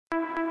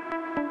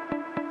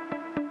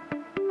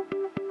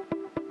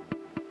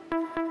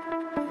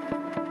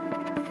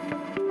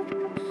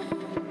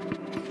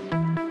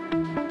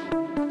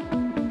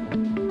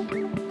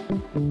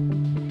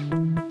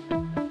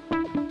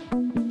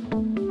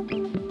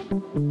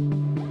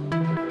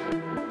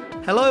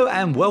Hello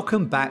and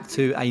welcome back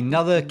to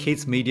another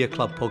Kids Media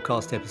Club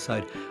podcast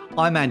episode.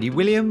 I'm Andy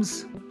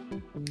Williams.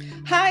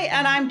 Hi,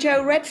 and I'm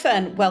Jo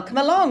Redfern. Welcome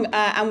along.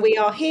 And we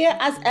are here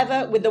as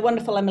ever with the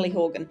wonderful Emily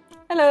Horgan.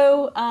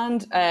 Hello,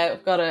 and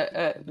we've got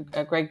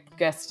a great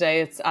guest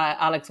today. It's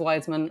Alix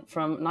Wiseman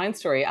from 9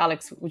 Story.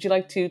 Alix, would you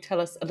like to tell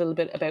us a little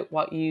bit about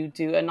what you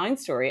do at 9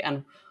 Story?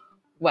 And,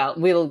 well,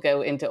 we'll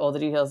go into all the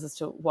details as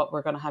to what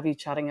we're going to have you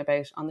chatting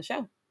about on the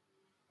show.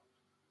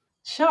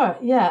 Sure,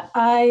 yeah.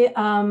 I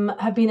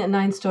have been at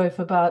 9 Story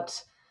for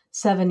about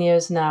 7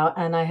 years now,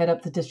 and I head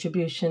up the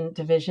distribution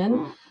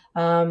division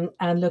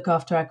and look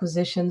after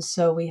acquisitions.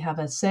 So we have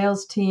a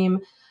sales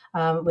team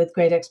with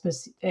great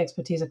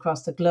expertise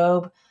across the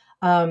globe.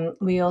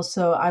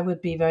 I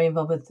would be very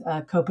involved with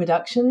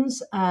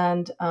co-productions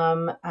and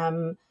am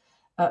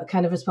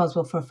kind of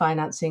responsible for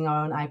financing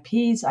our own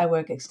IPs. I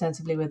work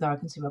extensively with our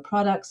consumer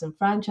products and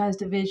franchise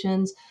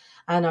divisions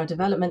and our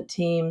development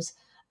teams,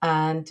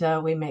 and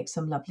we make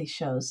some lovely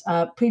shows.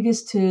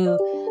 Previous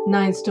to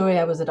 9 Story,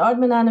 I was at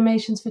Aardman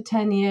Animations for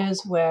 10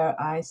 years, where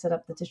I set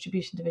up the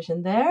distribution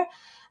division there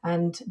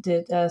and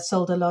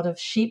sold a lot of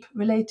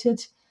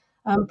sheep-related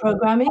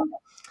programming.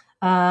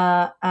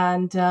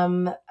 And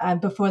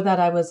before that,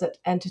 I was at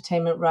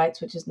Entertainment Rights,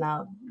 which is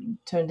now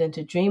turned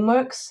into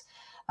DreamWorks,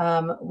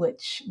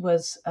 which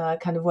was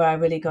kind of where I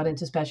really got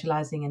into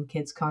specializing in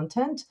kids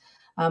content.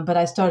 But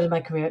I started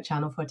my career at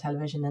Channel 4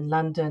 Television in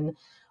London,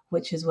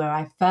 which is where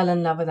I fell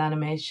in love with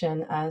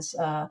animation as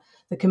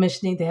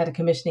they had a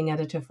commissioning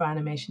editor for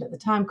animation at the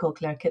time called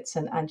Claire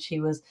Kitson, and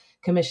she was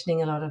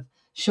commissioning a lot of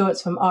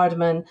shorts from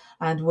Aardman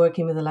and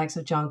working with the likes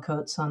of John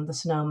Coates on The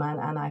Snowman,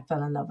 and I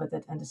fell in love with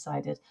it and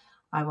decided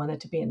I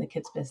wanted to be in the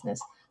kids business.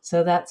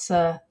 So that's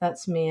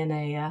me in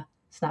a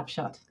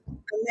snapshot.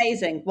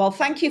 Amazing. Well,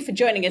 thank you for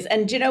joining us.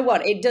 And do you know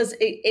what?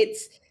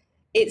 It's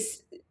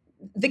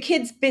the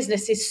kids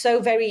business is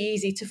so very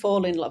easy to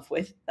fall in love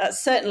with.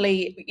 That's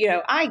certainly,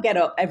 I get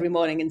up every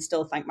morning and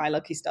still thank my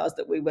lucky stars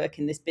that we work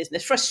in this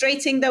business.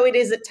 Frustrating though it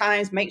is at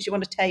times, makes you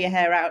want to tear your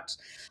hair out.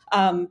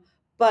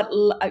 But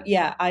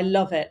I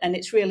love it. And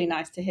it's really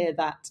nice to hear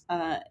that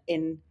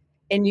in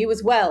you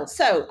as well.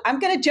 So I'm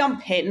going to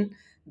jump in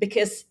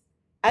because,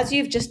 as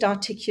you've just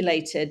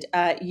articulated,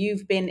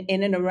 you've been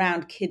in and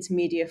around kids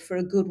media for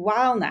a good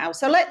while now.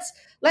 So let's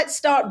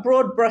start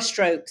broad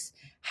brushstrokes.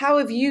 How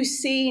have you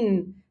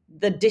seen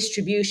the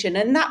distribution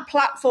and that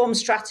platform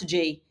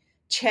strategy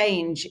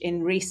change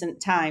in recent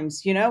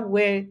times?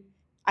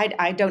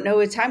 I don't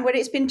know a time where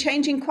it's been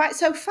changing quite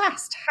so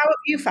fast. How have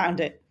you found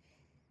it?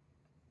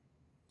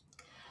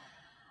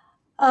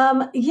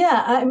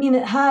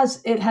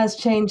 It has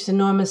changed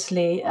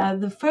enormously.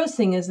 The first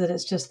thing is that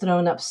it's just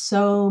thrown up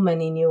so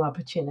many new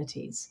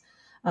opportunities.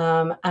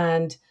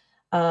 And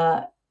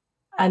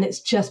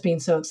it's just been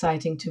so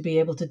exciting to be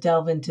able to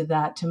delve into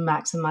that, to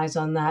maximize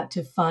on that,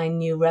 to find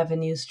new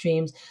revenue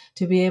streams,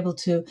 to be able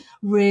to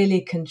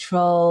really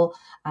control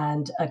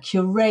and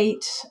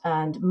curate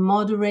and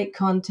moderate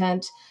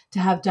content, to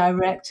have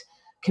direct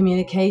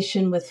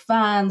communication with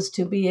fans,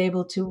 to be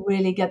able to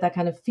really get that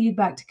kind of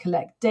feedback, to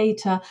collect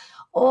data,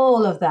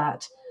 all of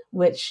that,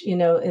 which, in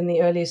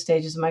the earlier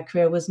stages of my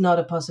career was not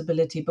a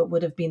possibility, but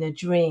would have been a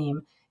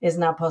dream, is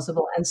now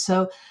possible. And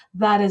so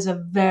that is a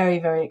very,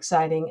 very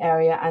exciting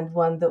area, and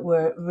one that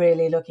we're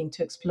really looking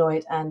to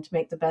exploit and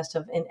make the best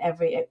of in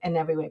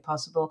every way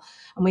possible.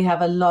 And we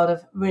have a lot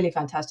of really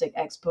fantastic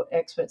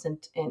experts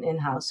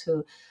in-house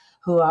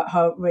who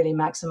are really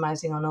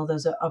maximizing on all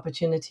those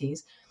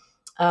opportunities.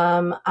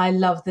 I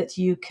love that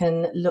you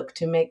can look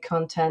to make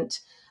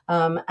content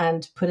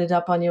and put it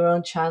up on your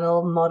own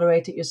channel,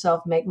 moderate it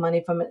yourself, make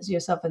money from it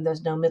yourself, and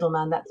there's no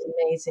middleman. That's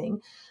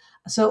amazing.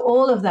 So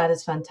all of that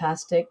is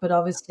fantastic, but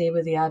obviously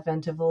with the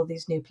advent of all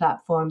these new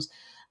platforms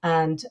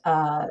and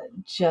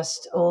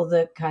just all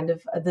the kind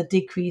of the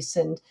decrease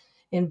in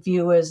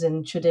viewers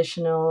in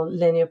traditional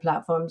linear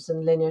platforms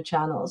and linear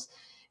channels,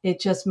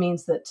 it just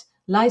means that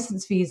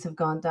license fees have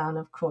gone down,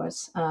 of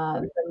course.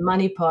 The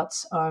money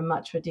pots are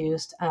much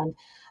reduced, and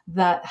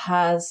that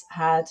has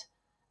had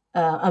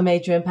a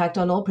major impact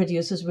on all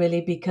producers,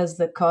 really, because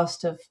the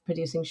cost of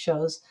producing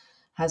shows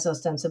has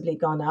ostensibly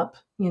gone up,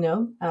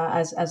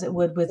 as it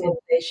would with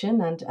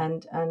inflation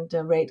and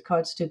rate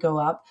cards to go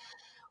up.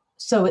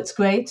 So it's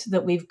great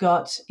that we've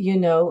got,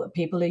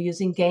 people are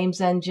using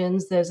games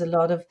engines. There's a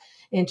lot of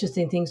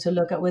interesting things to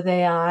look at with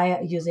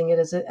AI, using it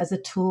as a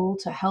tool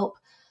to help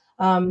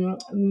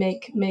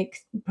make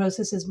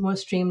processes more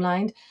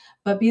streamlined.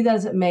 But be that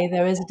as it may,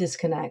 there is a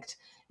disconnect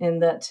in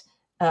that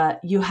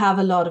you have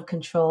a lot of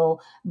control.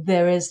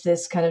 There is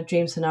this kind of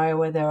dream scenario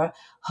where there are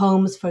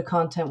homes for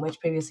content, which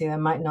previously there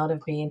might not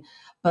have been,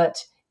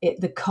 but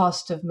the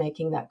cost of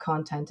making that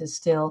content is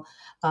still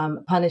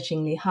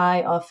punishingly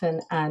high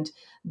often, and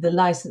the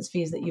license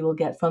fees that you will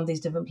get from these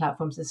different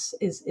platforms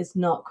is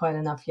not quite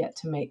enough yet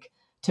to make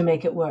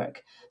it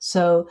work.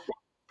 So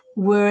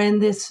we're in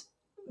this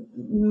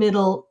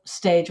middle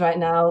stage right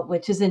now,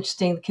 which is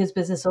interesting. The kids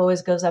business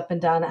always goes up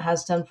and down. It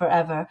has done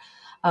forever.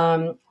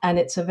 And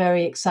it's a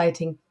very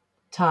exciting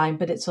time,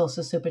 but it's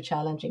also super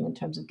challenging in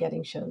terms of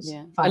getting shows.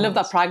 Yeah, I love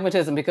that financed.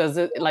 pragmatism because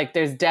like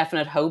there's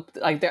definite hope.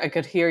 Like I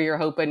could hear your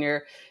hope and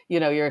your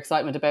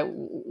excitement about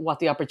what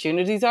the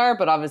opportunities are,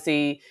 but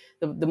obviously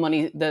the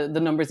money, the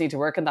numbers need to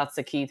work, and that's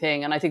the key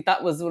thing. And I think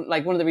that was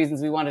like one of the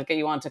reasons we wanted to get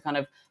you on, to kind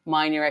of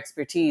mine your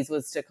expertise,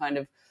 was to kind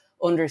of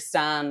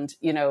understand,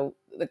 the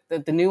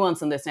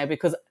nuance on this now,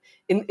 because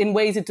in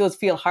ways it does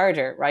feel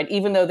harder, right?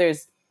 Even though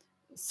there's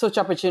such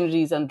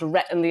opportunities and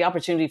the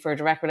opportunity for a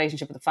direct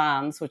relationship with the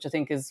fans, which I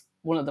think is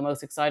one of the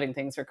most exciting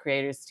things for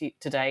creators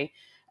today.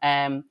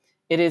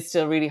 It is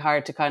still really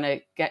hard to kind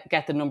of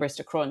get the numbers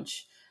to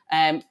crunch.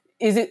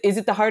 Is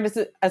it the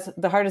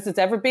hardest it's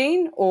ever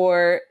been,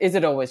 or is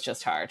it always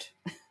just hard?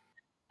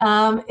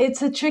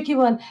 It's a tricky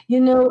one.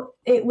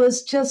 It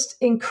was just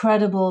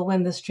incredible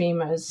when the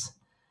streamers,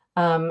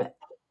 threw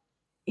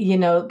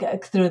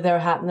their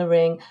hat in the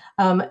ring.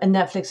 And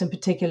Netflix in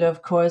particular,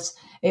 of course,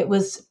 it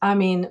was,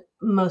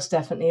 most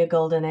definitely a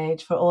golden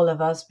age for all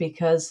of us,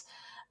 because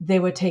they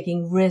were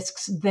taking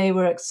risks. They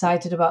were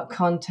excited about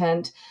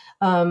content.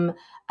 And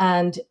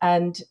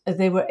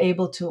they were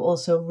able to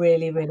also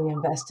really, really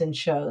invest in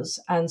shows.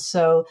 And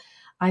so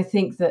I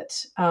think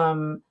that,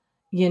 I'm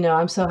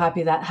so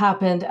happy that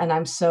happened. And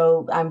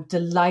I'm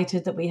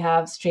delighted that we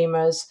have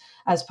streamers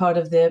as part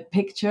of the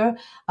picture.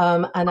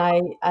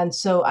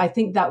 So I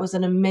think that was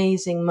an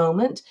amazing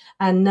moment.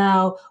 And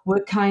now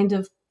we're kind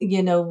of,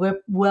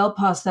 we're well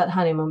past that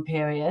honeymoon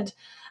period.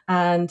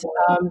 And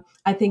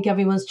I think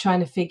everyone's trying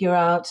to figure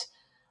out,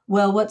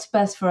 well, what's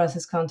best for us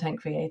as content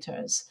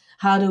creators?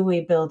 How do we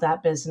build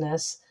that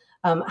business?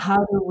 How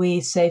do we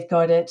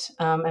safeguard it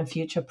and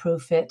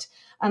future-proof it?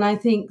 And I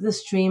think the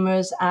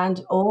streamers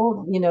and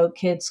all,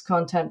 kids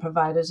content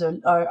providers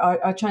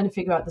are trying to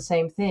figure out the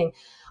same thing.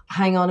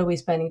 Hang on, are we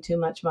spending too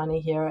much money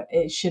here?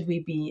 Should we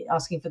be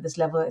asking for this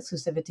level of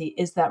exclusivity?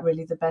 Is that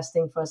really the best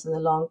thing for us in the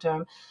long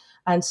term?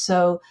 And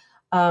so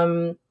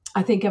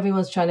I think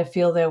everyone's trying to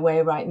feel their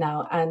way right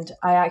now. And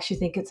I actually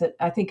think it's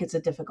a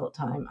difficult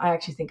time. I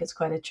actually think it's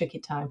quite a tricky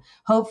time.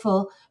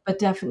 Hopeful, but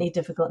definitely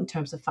difficult in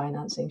terms of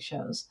financing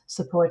shows,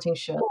 supporting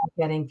shows,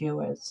 getting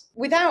viewers.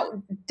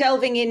 Without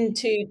delving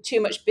into too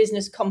much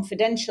business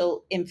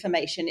confidential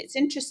information, it's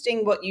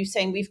interesting what you're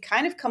saying. We've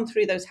kind of come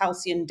through those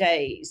halcyon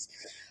days.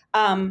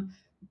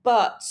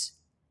 But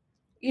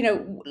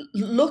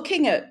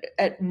looking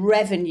at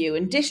revenue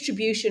and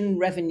distribution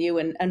revenue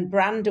and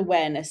brand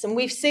awareness, and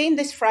we've seen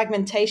this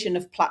fragmentation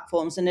of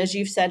platforms, and as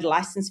you've said,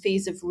 license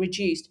fees have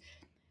reduced.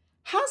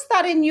 Has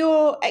that, in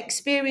your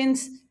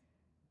experience,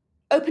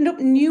 opened up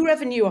new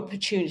revenue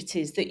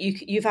opportunities that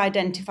you've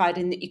identified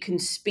and that you can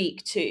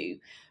speak to?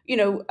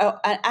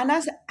 And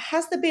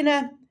has there been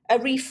a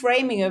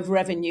reframing of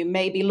revenue,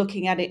 maybe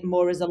looking at it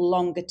more as a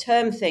longer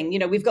term thing?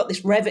 We've got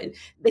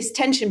this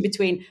tension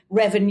between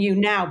revenue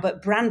now,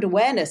 but brand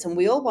awareness, and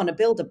we all want to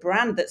build a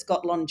brand that's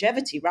got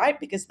longevity, right?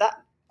 Because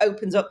that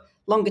opens up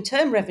longer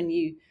term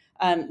revenue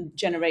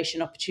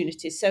generation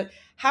opportunities. So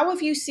how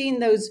have you seen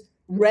those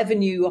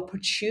revenue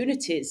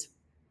opportunities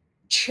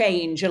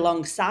change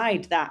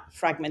alongside that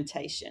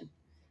fragmentation?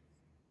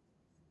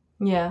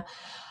 Yeah.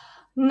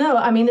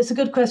 No, it's a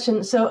good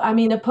question. So,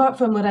 apart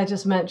from what I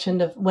just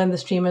mentioned of when the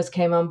streamers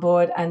came on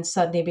board and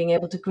suddenly being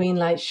able to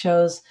greenlight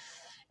shows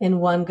in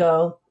one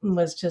go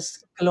was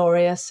just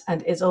glorious,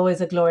 and it's always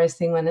a glorious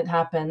thing when it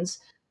happens.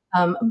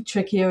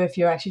 Trickier if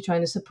you're actually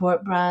trying to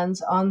support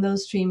brands on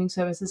those streaming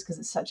services, because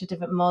it's such a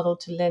different model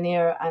to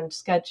linear, and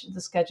the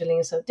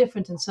scheduling is so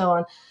different and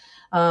so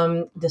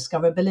on.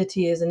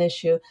 Discoverability is an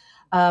issue.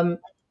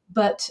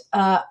 But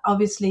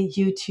obviously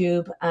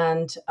YouTube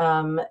and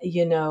other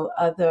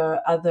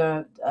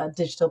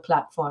digital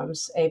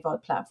platforms,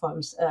 AVOD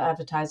platforms,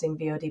 advertising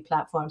VOD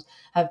platforms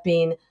have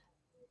been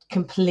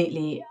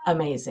completely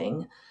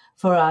amazing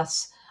for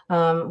us.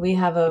 We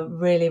have a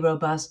really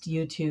robust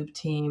YouTube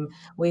team.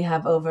 We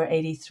have over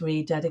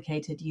 83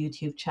 dedicated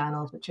YouTube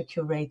channels, which are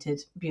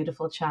curated,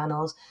 beautiful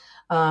channels.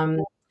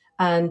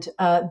 And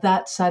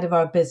that side of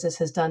our business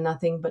has done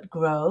nothing but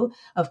grow.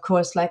 Of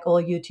course, like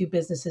all YouTube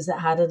businesses, it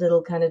had a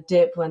little kind of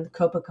dip when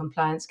COPPA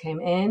compliance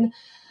came in.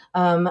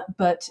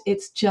 But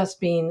it's just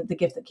been the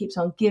gift that keeps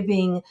on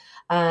giving,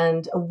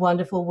 and a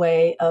wonderful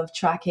way of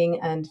tracking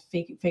and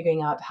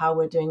figuring out how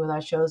we're doing with our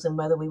shows, and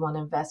whether we want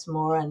to invest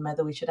more, and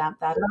whether we should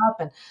amp that up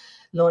and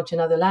launch in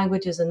other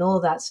languages and all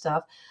that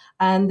stuff.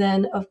 And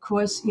then, of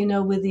course,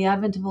 with the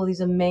advent of all these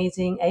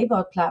amazing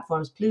AVOD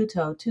platforms,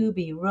 Pluto,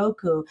 Tubi,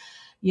 Roku,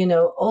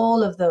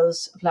 all of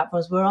those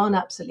platforms, we're on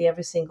absolutely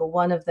every single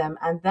one of them.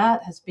 And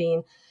that has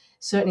been,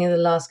 certainly in the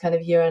last kind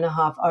of year and a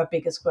half, our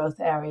biggest growth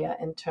area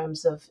in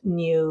terms of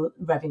new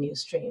revenue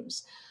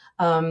streams.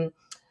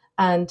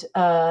 And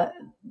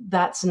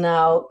that's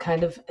now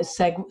kind of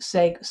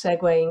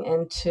segueing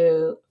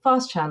into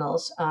fast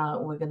channels.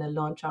 We're going to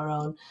launch our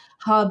own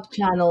hub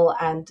channel,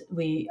 and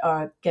we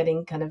are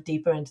getting kind of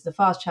deeper into the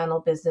fast channel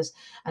business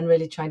and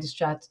really trying to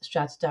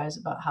strategize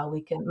about how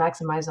we can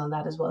maximize on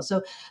that as well.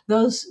 So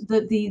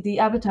the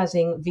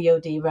advertising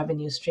VOD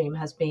revenue stream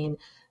has been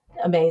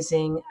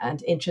amazing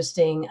and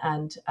interesting,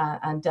 and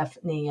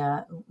definitely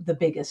the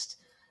biggest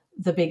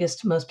the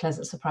biggest, most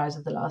pleasant surprise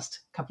of the last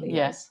couple of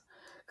years.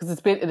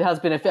 Because it has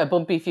been a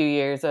bumpy few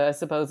years, I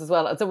suppose, as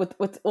well. And so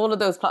with all of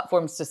those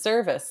platforms to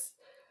service,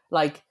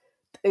 like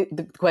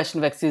the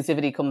question of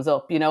exclusivity comes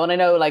up, and I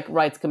know like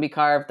rights can be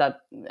carved,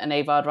 that an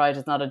AVOD right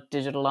is not a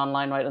digital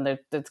online right, and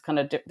there's kind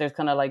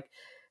of like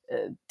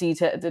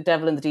detail, the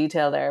devil in the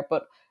detail there.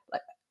 But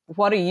like,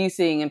 what are you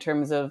seeing in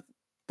terms of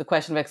the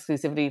question of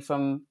exclusivity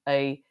from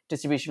a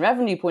distribution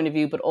revenue point of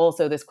view, but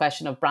also this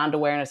question of brand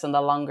awareness and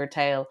the longer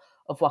tail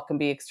of what can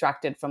be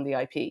extracted from the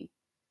IP?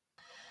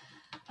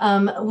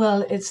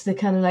 Well, it's the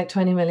kind of like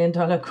 $20 million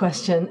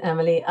question,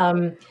 Emily.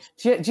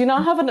 Do you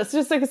not have it's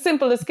just like a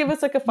simple, let's give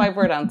us like a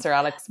 5-word answer,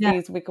 Alex,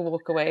 please. We can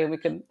walk away and we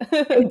can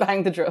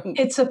bang the drum.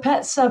 It's a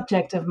pet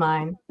subject of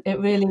mine. It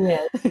really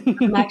is.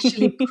 I'm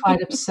actually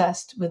quite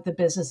obsessed with the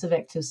business of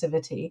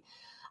exclusivity,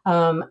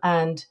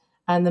 and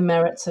the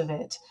merits of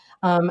it,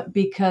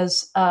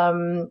 because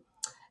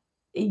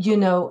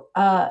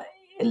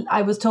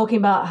I was talking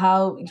about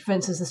how, for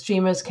instance, the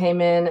streamers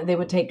came in, they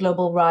would take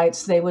global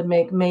rights, they would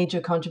make major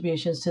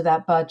contributions to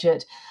that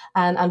budget.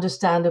 And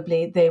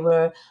understandably, they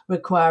were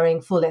requiring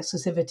full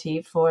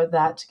exclusivity for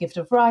that gift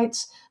of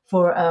rights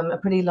for a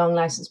pretty long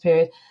license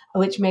period,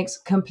 which makes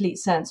complete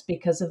sense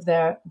because of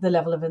the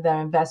level of their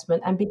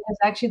investment, and because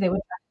actually they would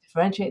try to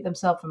differentiate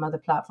themselves from other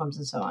platforms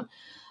and so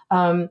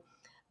on.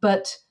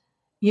 But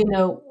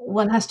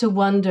one has to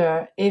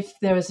wonder if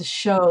there is a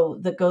show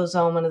that goes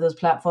on one of those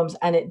platforms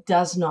and it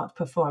does not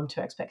perform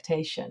to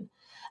expectation,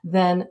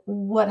 then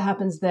what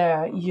happens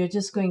there? You're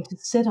just going to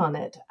sit on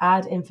it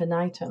ad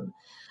infinitum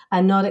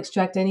and not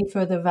extract any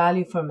further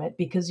value from it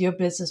because your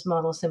business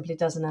model simply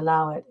doesn't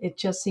allow it. It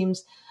just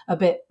seems a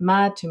bit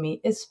mad to me,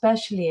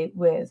 especially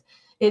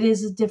it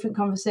is a different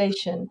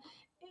conversation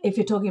if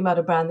you're talking about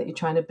a brand that you're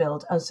trying to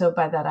build. And so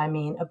by that, I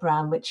mean a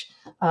brand which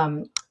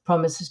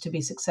promises to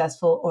be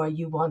successful, or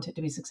you want it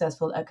to be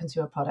successful at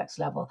consumer products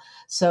level.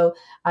 So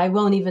I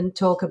won't even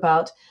talk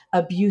about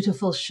a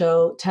beautiful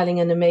show telling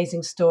an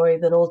amazing story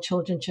that all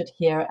children should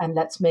hear, and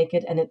let's make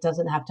it, and it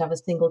doesn't have to have a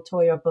single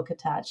toy or book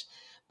attached.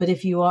 But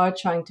if you are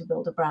trying to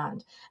build a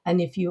brand, and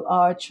if you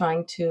are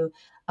trying to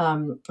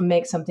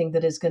make something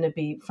that is going to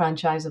be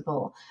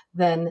franchisable,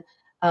 then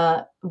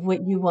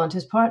what you want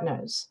is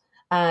partners.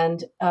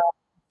 And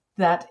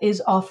that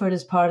is offered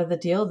as part of the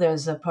deal.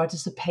 There's a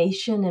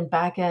participation in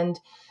back-end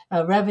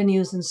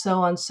revenues and so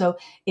on. So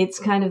it's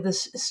kind of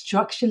this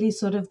structurally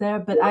sort of there,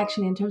 but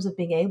actually in terms of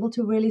being able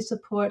to really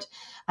support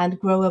and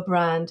grow a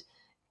brand,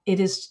 it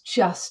is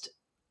just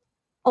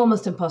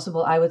almost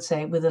impossible, I would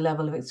say, with the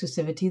level of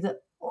exclusivity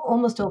that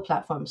almost all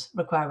platforms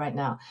require right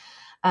now.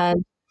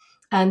 And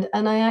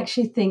I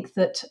actually think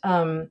that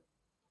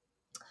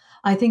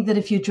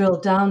if you drill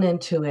down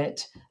into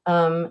it,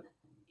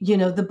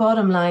 the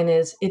bottom line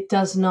is it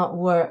does not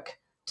work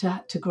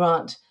to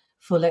grant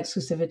full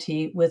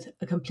exclusivity with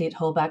a complete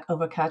holdback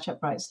over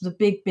catch-up rights. The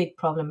big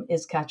problem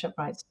is catch-up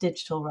rights,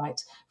 digital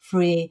rights,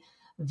 free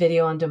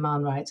video on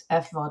demand rights,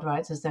 FVOD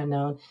rights as they're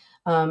known,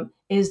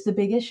 is the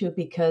big issue,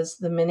 because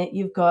the minute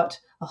you've got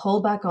a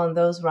holdback on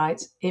those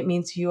rights, it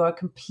means you are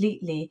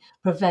completely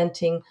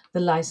preventing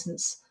the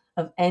license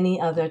of any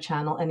other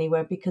channel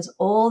anywhere, because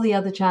all the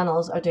other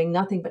channels are doing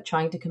nothing but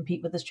trying to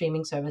compete with the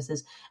streaming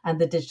services and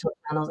the digital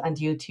channels and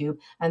YouTube,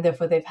 and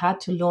therefore they've had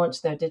to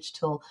launch their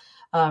digital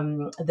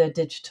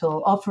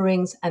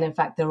offerings, and in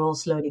fact they're all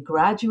slowly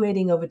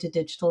graduating over to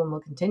digital and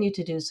will continue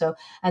to do so,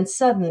 and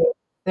suddenly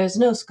there's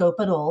no scope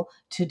at all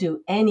to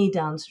do any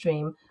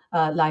downstream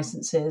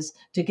licenses,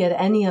 to get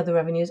any other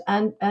revenues,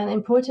 and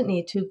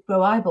importantly to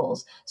grow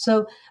eyeballs.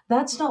 So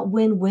that's not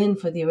win-win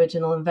for the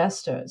original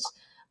investors.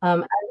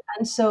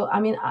 And so, I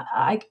mean,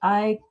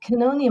 I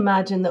can only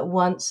imagine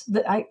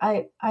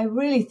that I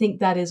really think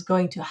that is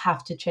going to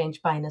have to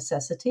change by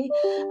necessity.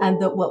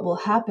 And that what will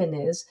happen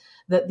is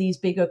that these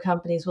bigger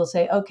companies will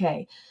say,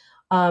 okay,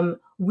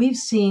 we've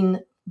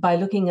seen by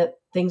looking at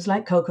things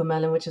like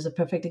Cocomelon, which is a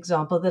perfect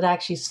example, that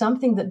actually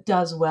something that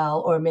does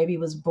well, or maybe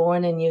was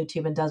born in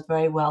YouTube and does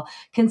very well,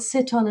 can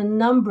sit on a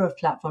number of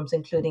platforms,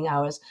 including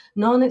ours,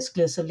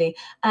 non-exclusively,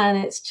 and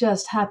it's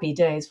just happy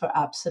days for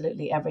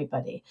absolutely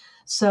everybody.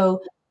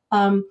 So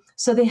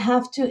they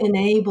have to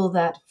enable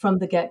that from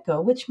the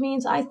get-go, which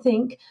means I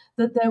think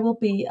that there will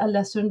be a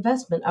lesser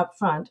investment up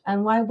front.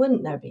 And why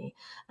wouldn't there be?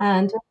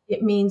 And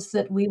it means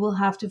that we will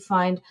have to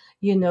find,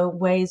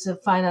 ways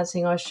of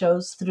financing our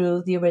shows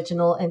through the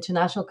original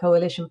international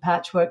coalition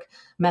patchwork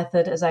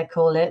method, as I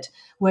call it,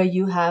 where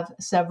you have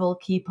several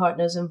key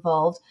partners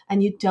involved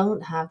and you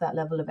don't have that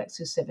level of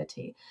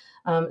exclusivity.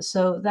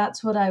 So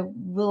that's what I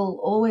will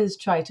always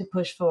try to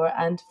push for.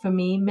 And for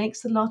me,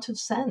 makes a lot of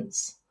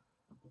sense.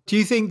 Do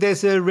you think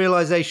there's a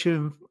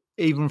realization,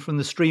 even from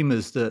the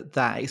streamers, that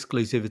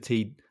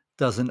exclusivity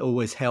doesn't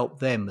always help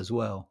them as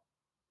well?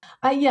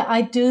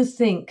 I do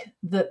think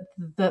that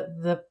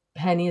the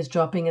penny is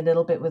dropping a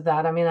little bit with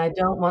that. I mean, I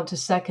don't want to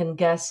second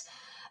guess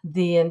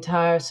the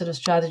entire sort of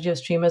strategy of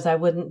streamers. I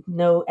wouldn't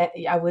know.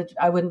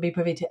 I wouldn't be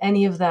privy to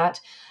any of that.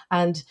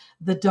 And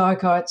the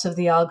dark arts of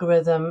the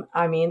algorithm,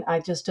 I mean, I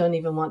just don't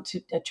even want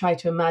to try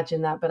to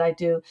imagine that. But I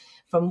do,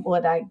 from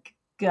what I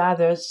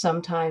gather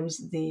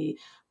sometimes the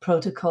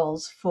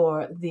protocols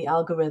for the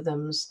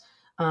algorithms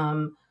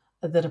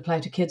that apply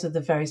to kids are the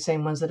very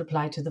same ones that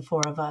apply to the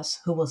four of us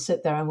who will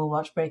sit there and will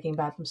watch Breaking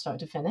Bad from start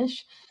to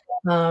finish.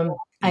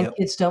 And Yep.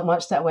 kids don't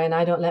watch that way, and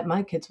I don't let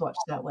my kids watch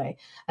that way.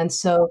 And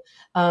so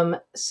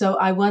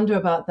I wonder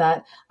about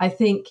that. I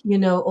think,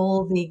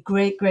 all the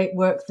great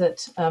work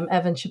that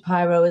Evan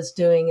Shapiro is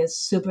doing is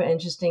super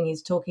interesting.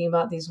 He's talking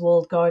about these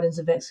walled gardens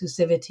of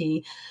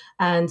exclusivity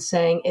and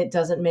saying it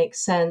doesn't make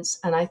sense.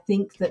 And I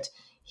think that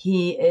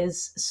he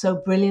is so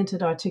brilliant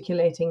at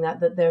articulating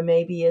that there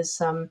maybe is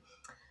some,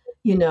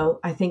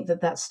 I think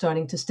that that's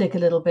starting to stick a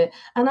little bit.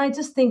 And I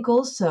just think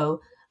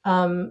also,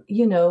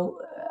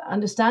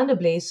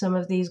 understandably, some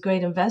of these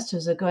great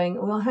investors are going,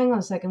 well, hang on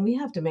a second, we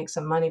have to make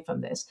some money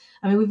from this.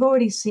 I mean, we've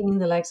already seen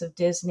the likes of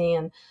Disney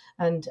and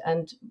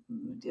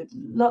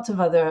lots of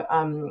other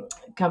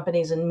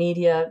companies and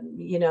media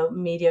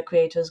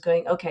creators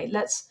going, okay,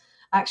 let's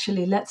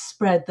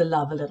spread the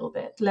love a little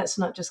bit. Let's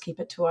not just keep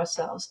it to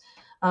ourselves.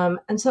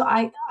 And so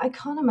I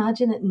can't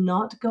imagine it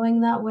not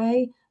going that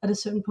way at a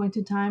certain point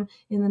in time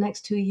in the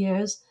next 2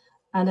 years.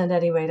 And at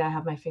any rate, I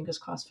have my fingers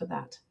crossed for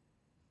that.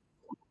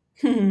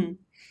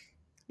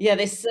 Yeah,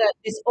 this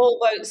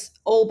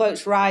all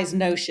boats rise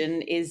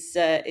notion is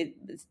it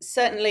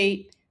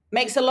certainly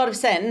makes a lot of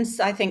sense.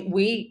 I think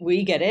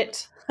we get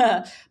it,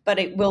 but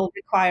it will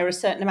require a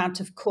certain amount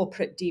of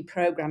corporate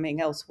deprogramming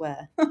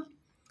elsewhere.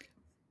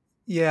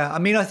 Yeah, I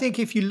mean, I think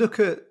if you look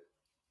at,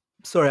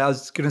 I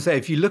was going to say,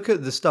 if you look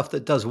at the stuff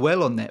that does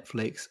well on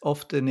Netflix,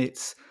 often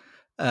it's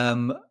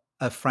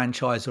a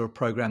franchise or a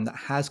program that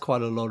has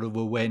quite a lot of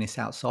awareness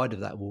outside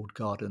of that walled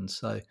garden.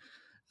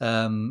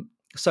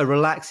 So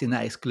relaxing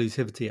that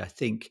exclusivity, I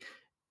think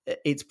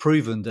it's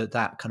proven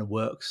that kind of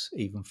works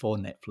even for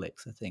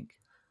Netflix, I think.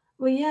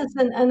 Well, yes,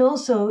 and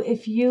also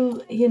if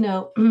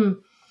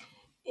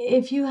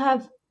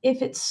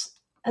if it's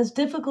as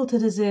difficult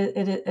as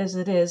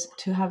it is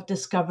to have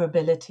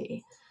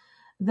discoverability,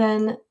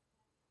 then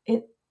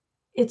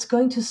it's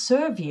going to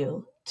serve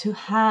you to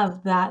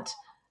have that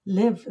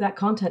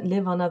content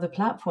live on other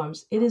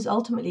platforms. It is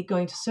ultimately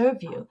going to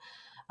serve you,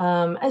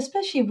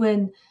 especially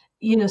when,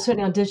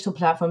 certainly on digital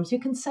platforms, you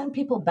can send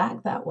people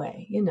back that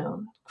way.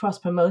 Cross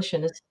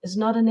promotion is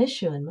not an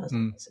issue in most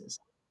cases.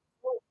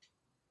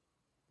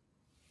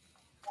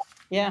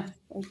 Yeah,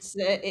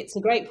 it's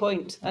a great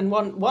point, and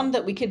one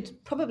that we could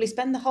probably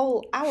spend the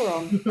whole hour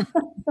on.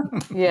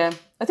 Yeah,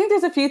 I think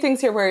there's a few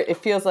things here where it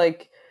feels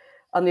like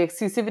on the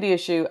exclusivity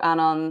issue and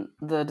on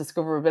the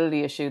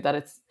discoverability issue that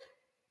it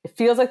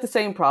feels like the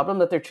same problem,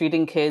 that they're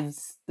treating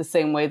kids the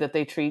same way that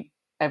they treat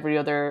every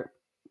other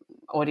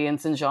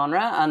audience and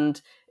genre,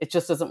 and it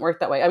just doesn't work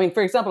that way. I mean,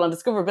 for example, on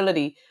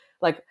discoverability,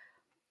 like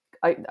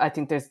I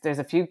think there's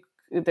a few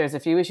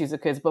issues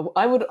with kids, but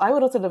I would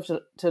also love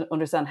to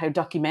understand how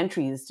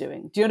documentary is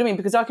doing. Do you know what I mean?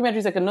 Because documentary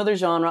is like another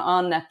genre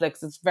on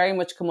Netflix. It's very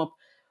much come up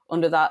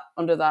under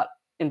that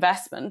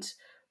investment,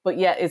 but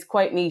yet it's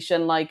quite niche.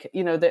 And like,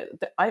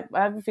 I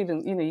have a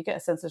feeling, you get a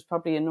sense there's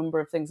probably a number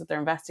of things that they're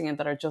investing in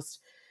that are just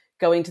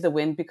going to the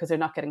wind because they're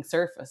not getting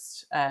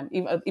surfaced.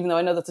 Even though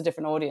I know that's a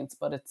different audience,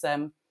 but it's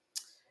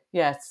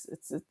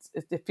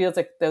it feels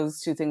like those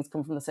two things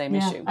come from the same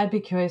issue. I'd be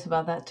curious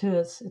about that too.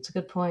 It's a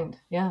good point.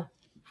 Yeah,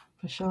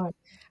 for sure.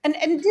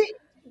 And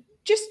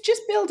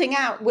just building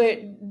out where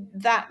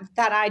that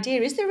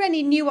idea, is there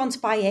any nuance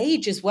by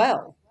age as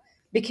well?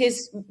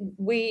 Because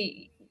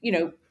we,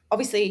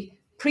 obviously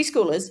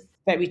preschoolers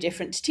very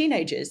different to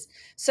teenagers.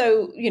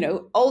 So,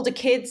 older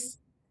kids,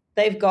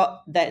 they've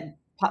got their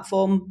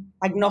platform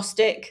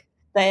agnostic.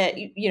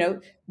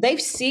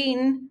 They've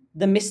seen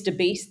the Mr.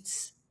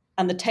 Beasts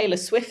and the Taylor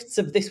Swifts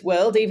of this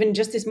world. Even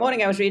just this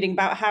morning, I was reading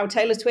about how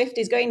Taylor Swift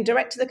is going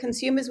direct to the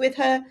consumers with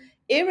her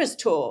Eras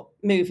Tour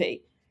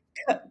movie,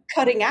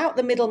 cutting out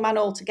the middleman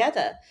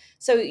altogether.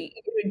 So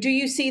do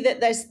you see that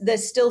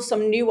there's still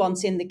some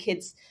nuance in the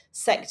kids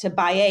sector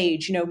by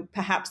age?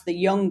 Perhaps the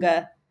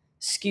younger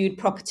skewed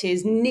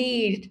properties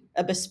need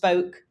a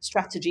bespoke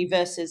strategy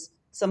versus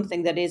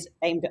something that is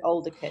aimed at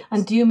older kids.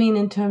 And do you mean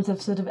in terms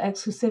of sort of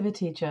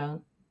exclusivity,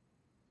 Joan?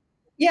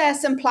 Yeah,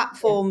 some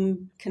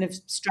platform kind of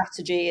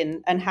strategy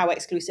and how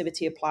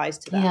exclusivity applies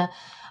to that. Yeah.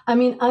 I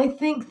mean, I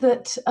think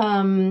that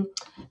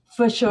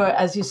for sure,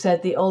 as you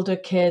said, the older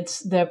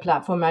kids, they're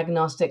platform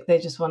agnostic. They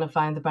just want to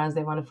find the brands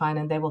they want to find,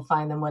 and they will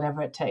find them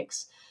whatever it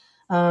takes.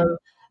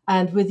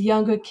 And with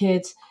younger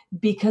kids,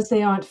 because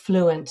they aren't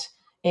fluent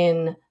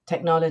in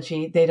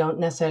technology, they don't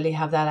necessarily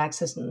have that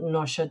access,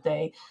 nor should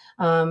they.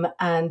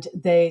 And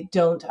they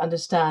don't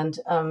understand,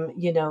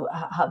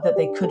 how that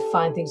they could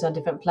find things on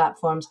different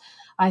platforms.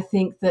 I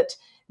think that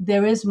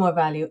there is more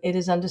value. It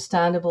is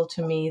understandable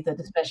to me that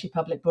especially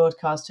public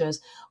broadcasters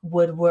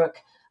would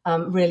work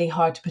really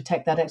hard to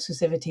protect that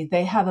exclusivity.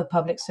 They have a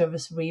public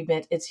service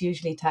remit. It's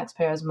usually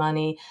taxpayers'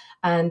 money,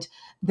 and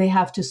they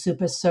have to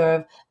super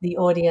serve the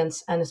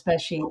audience and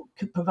especially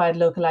provide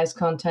localized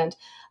content,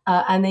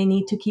 and they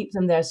need to keep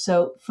them there.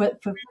 So for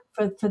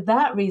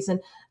that reason,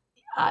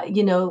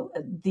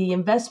 the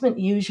investment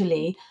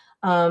usually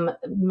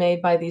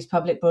made by these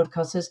public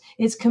broadcasters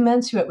is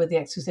commensurate with the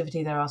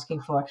exclusivity they're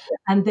asking for.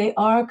 And they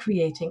are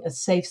creating a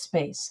safe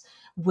space,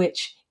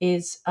 which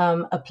is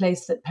a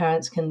place that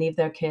parents can leave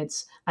their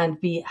kids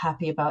and be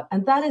happy about.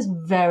 And that is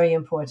very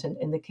important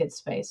in the kids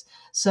space.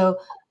 So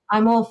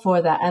I'm all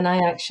for that. And I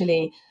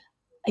actually,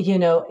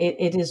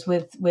 it is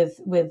with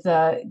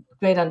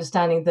great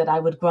understanding that I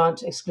would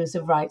grant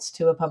exclusive rights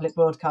to a public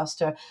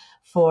broadcaster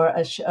for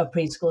a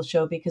preschool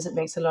show, because it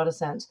makes a lot of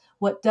sense.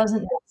 What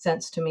doesn't make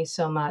sense to me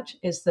so much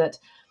is that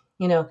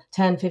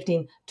 10,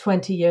 15,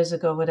 20 years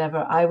ago,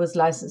 whatever, I was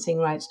licensing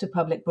rights to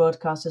public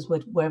broadcasters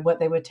where what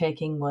they were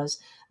taking was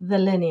the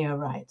linear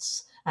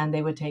rights, and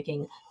they were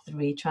taking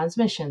 3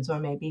 transmissions or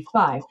maybe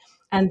 5.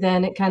 And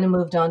then it kind of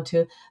moved on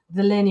to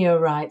the linear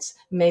rights,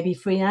 maybe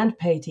free and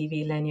pay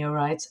TV linear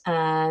rights,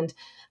 and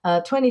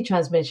 20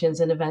 transmissions,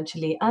 and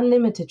eventually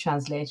unlimited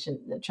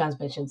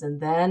transmissions. And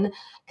then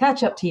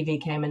catch-up TV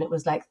came, and it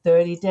was like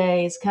 30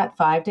 days,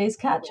 5 days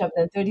catch-up,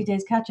 then 30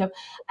 days catch-up.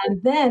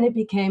 And then it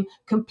became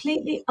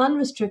completely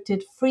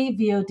unrestricted, free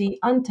VOD,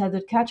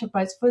 untethered catch-up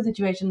rights for the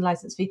duration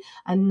license fee,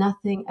 and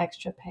nothing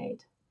extra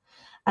paid.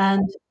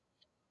 And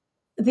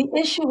the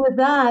issue with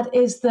that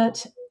is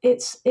that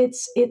it's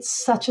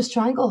such a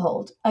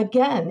stranglehold.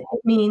 Again,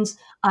 it means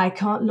I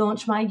can't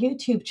launch my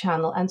YouTube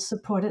channel and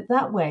support it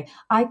that way.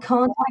 I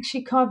can't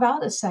actually carve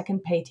out a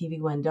second pay TV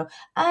window.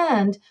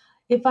 And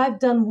if I've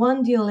done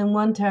one deal in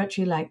one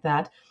territory like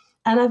that,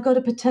 and I've got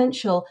a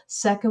potential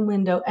second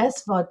window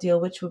SVOD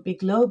deal, which would be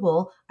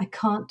global, I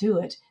can't do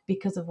it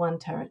because of one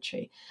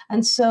territory.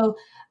 And so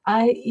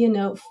I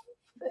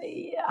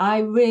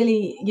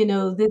really,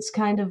 this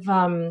kind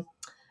of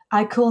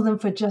I call them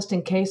for just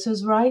in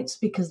cases rights,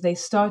 because they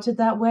started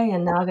that way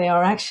and now they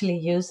are actually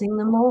using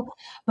them all.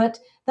 But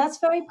that's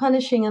very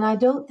punishing, and I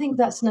don't think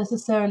that's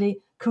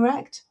necessarily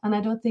correct, and I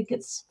don't think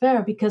it's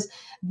fair, because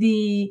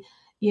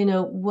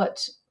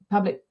what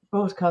public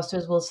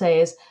broadcasters will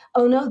say is,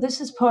 oh no, this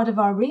is part of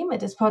our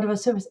remit, it's part of our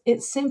service.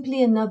 It's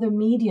simply another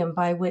medium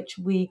by which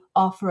we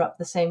offer up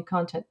the same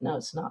content. No,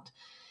 it's not.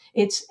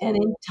 It's an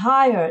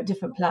entire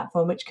different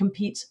platform which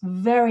competes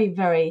very,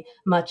 very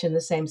much in the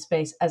same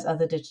space as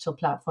other digital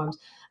platforms.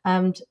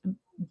 And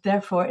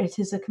therefore, it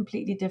is a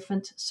completely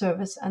different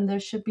service, and there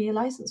should be a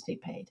license fee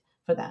paid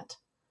for that,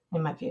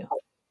 in my view.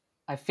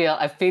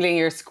 I'm feeling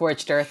your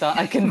scorched earth.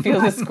 I can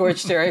feel the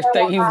scorched earth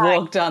that you've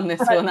walked on this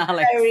one,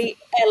 Alex. Very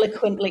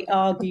eloquently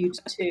argued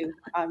too.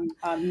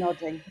 I'm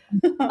nodding.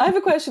 I have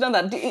a question on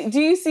that. Do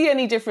you see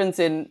any difference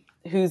in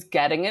who's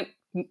getting it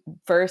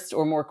first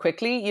or more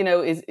quickly?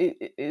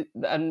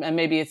 And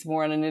maybe it's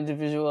more on an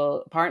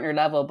individual partner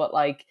level, but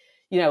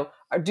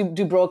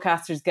do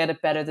broadcasters get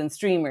it better than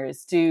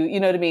streamers? Do you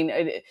know what I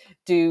mean?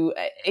 Do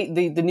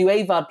the new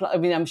AVOD? I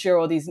mean, I'm sure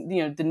all these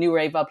the newer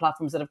AVOD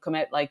platforms that have come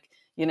out, like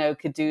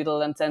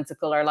Kadoodle and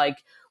Sensical, are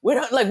like,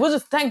 we'll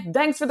just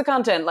thanks for the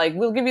content, like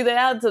we'll give you the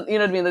ads. You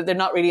know what I mean? They're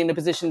not really in a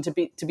position to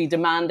be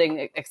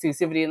demanding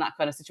exclusivity in that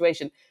kind of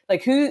situation.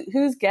 Like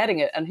who's getting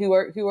it, and who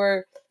are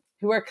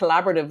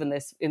collaborative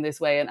in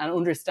this way and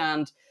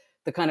understand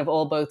the kind of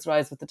all boats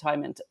rise with the tide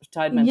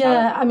mentality.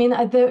 Yeah, I mean,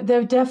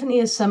 there definitely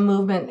is some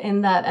movement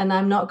in that, and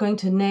I'm not going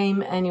to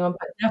name anyone,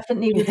 but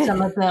definitely with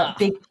some of the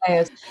big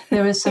players,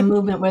 there is some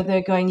movement where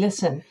they're going,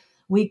 listen,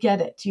 we get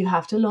it. You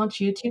have to launch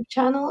YouTube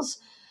channels.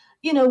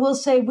 We'll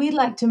say we'd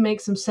like to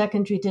make some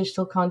secondary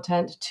digital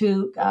content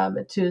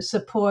to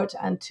support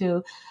and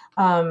to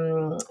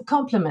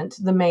complement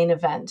the main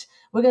event.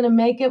 We're going to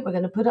make it. We're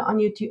going to put it on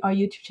our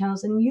YouTube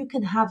channels, and you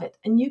can have it,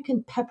 and you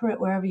can pepper it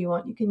wherever you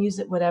want. You can use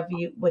it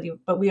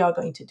but we are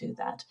going to do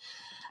that.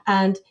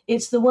 And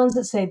it's the ones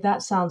that say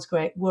that sounds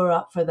great. We're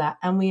up for that,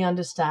 and we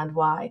understand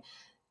why.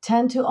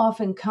 Tend to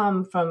often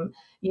come from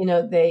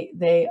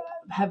they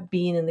have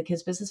been in the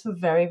kids business for a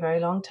very, very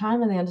long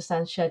time, and they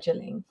understand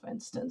scheduling, for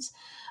instance.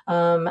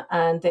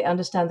 And they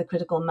understand the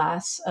critical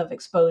mass of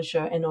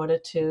exposure in order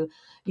to,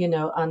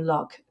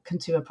 unlock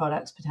consumer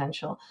products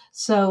potential.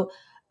 So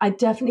I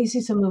definitely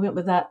see some movement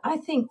with that. I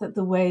think that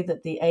the way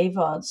that the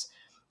AVODs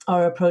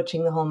are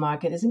approaching the whole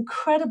market is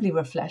incredibly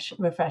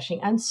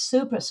refreshing and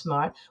super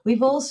smart.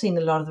 We've all seen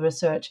a lot of the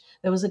research.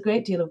 There was a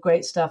great deal of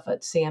great stuff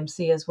at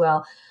CMC as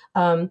well,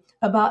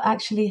 about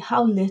actually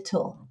how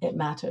little it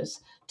matters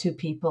to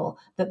people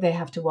that they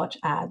have to watch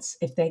ads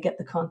if they get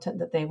the content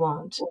that they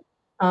want.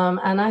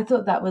 And I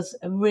thought that was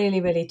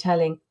really, really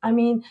telling. I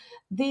mean,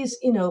 these,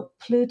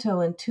 Pluto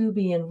and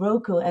Tubi and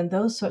Roku and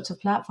those sorts of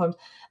platforms,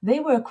 they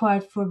were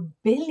acquired for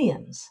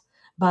billions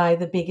by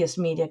the biggest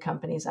media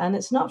companies. And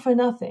it's not for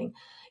nothing,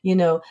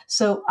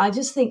 So I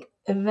just think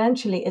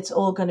eventually it's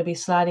all going to be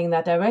sliding in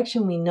that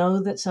direction. We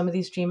know that some of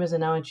these streamers are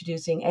now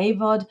introducing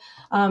AVOD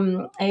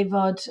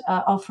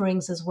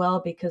offerings as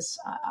well, because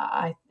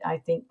I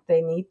think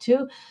they need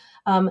to.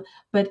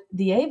 But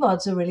the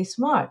AVODs are really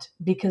smart,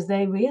 because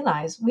they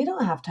realize we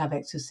don't have to have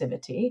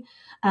exclusivity,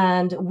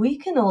 and we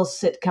can all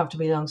sit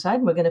comfortably alongside,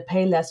 and we're going to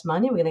pay less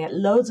money. We're going to get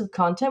loads of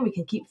content. We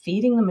can keep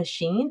feeding the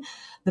machine.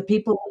 The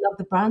people who love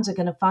the brands are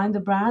going to find the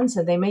brands,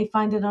 and they may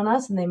find it on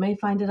us and they may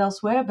find it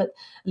elsewhere, but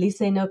at least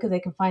they know they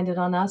can find it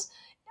on us.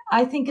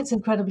 I think it's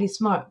incredibly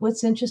smart.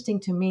 What's interesting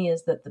to me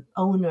is that the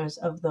owners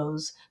of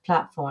those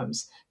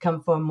platforms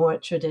come from more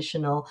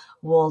traditional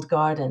walled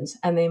gardens,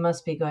 and they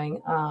must be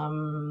going,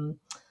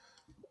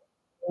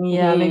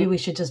 yeah, maybe we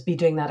should just be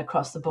doing that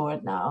across the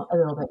board now a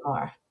little bit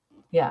more.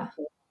 Yeah.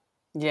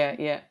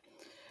 Yeah.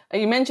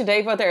 You mentioned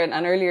AVOD there,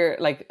 and earlier,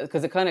 like,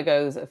 because it kind of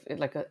goes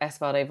like a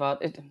SVOD,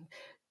 AVOD.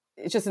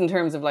 It's just in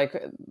terms of like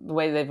the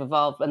way they've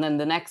evolved, and then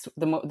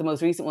the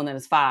most recent one then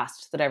is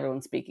FAST that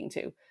everyone's speaking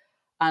to.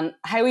 And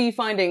how are you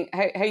finding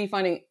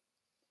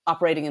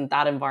operating in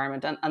that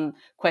environment, and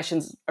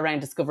questions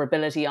around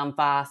discoverability on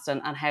FAST,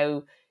 and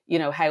how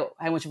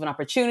how much of an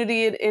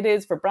opportunity it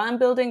is for brand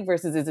building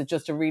versus is it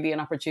just really an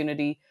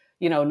opportunity,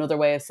 another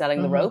way of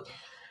selling the rope?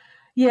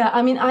 Yeah,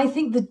 I mean, I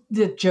think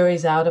the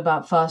jury's out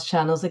about fast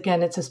channels.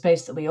 Again, it's a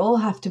space that we all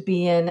have to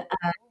be in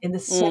the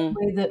same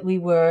way that we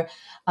were,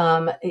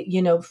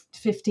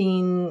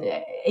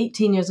 15,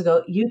 18 years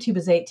ago. YouTube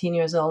is 18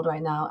 years old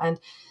right now. And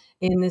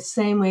in the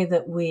same way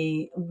that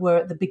we were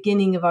at the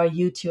beginning of our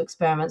YouTube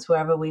experiments,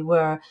 wherever we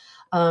were,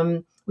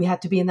 we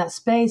had to be in that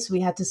space. We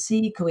had to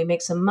see, could we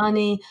make some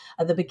money?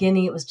 At the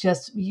beginning, it was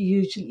just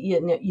usually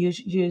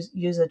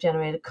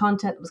user-generated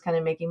content that was kind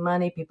of making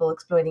money, people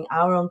exploiting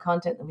our own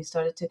content, and we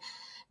started to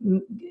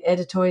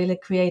editorially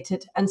create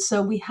it. And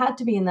so we had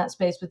to be in that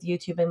space with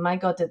YouTube. And my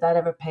God, did that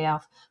ever pay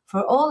off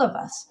for all of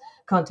us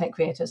content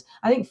creators?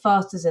 I think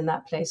Fast is in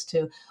that place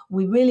too.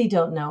 We really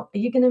don't know. Are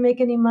you going to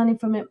make any money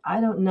from it? I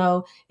don't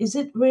know. Is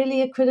it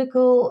a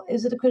critical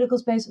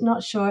space?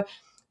 Not sure.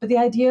 But the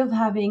idea of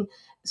having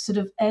sort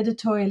of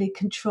editorially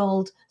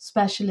controlled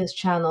specialist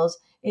channels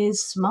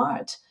is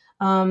smart.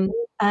 And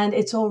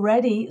it's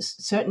already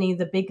certainly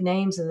the big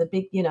names and the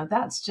big,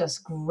 that's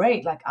just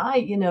great. Like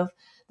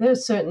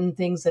there's certain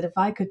things that if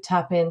I could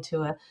tap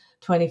into a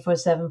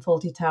 24/7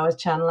 Fawlty Towers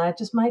channel, I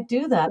just might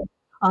do that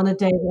on a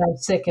day that I'm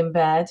sick in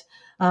bed,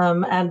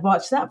 and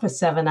watch that for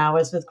 7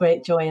 hours with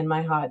great joy in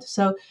my heart.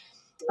 So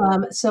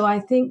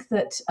I think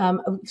that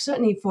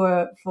certainly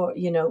for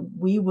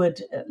we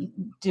would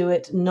do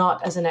it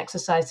not as an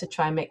exercise to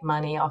try and make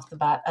money off the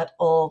bat at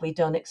all. We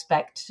don't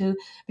expect to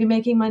be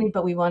making money,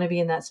 but we want to be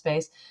in that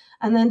space.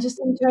 And then just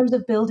in terms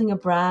of building a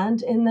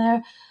brand in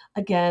there,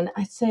 again,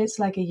 I'd say it's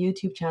like a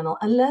YouTube channel.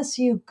 Unless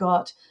you've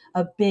got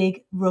a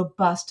big,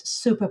 robust,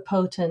 super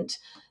potent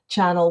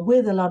channel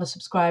with a lot of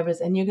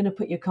subscribers and you're going to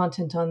put your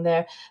content on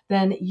there,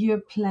 then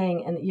you're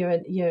playing and you're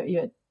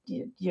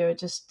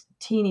just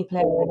teeny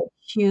player in a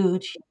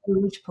huge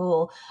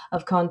pool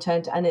of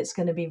content, and it's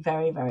going to be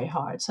very, very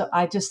hard. So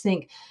I just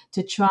think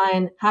to try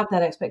and have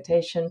that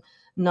expectation,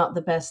 not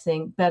the best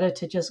thing. Better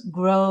to just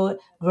grow it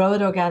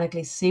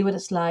organically, see what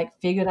it's like,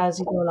 figure it out as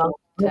you go along,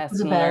 test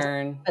and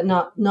learn, but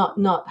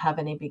not have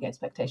any big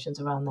expectations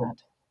around that.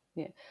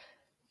 Yeah.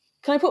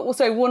 Can I put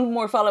one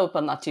more follow up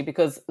on that too,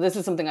 because this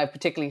is something I've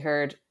particularly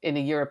heard in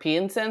a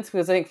European sense,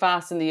 because I think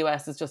Fast in the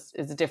US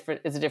is a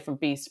different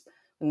beast.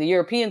 In the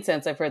European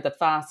sense, I've heard that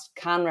Fast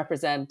can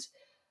represent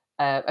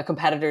a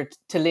competitor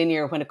to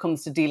linear when it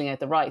comes to dealing out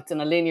the rights.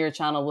 And a linear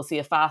channel will see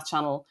a Fast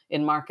channel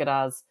in market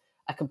as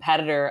a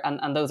competitor,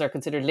 and those are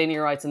considered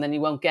linear rights. And then you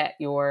won't get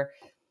your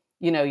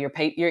either your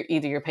pay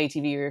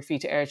TV or your free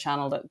to air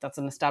channel that's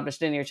an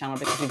established linear channel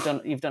because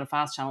you've done a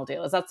Fast channel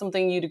deal. Is that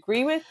something you'd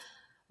agree with?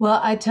 Well,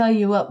 I tell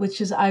you what,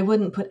 which is I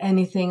wouldn't put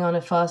anything on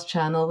a Fast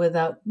channel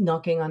without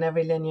knocking on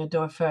every linear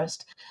door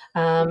first.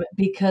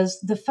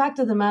 Because the fact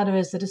of the matter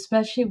is that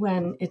especially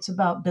when it's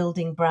about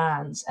building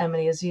brands,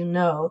 Emily, as you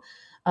know,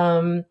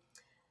 I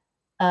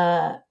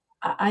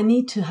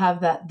need to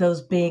have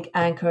those big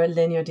anchor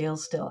linear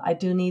deals still. I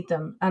do need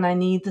them. And I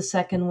need the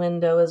second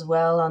window as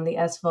well on the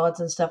SVODs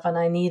and stuff. And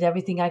I need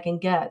everything I can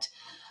get.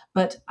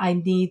 But I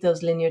need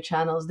those linear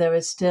channels. There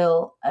is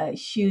still a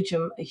huge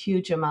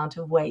amount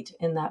of weight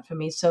in that for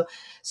me. So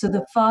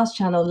the Fast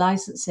channel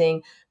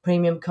licensing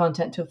premium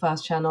content to a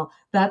Fast channel,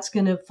 that's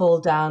going to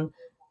fall down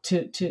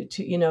to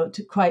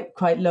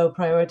quite low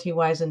priority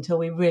wise until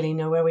we really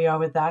know where we are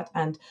with that,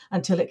 and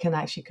until it can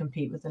actually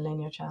compete with the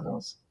linear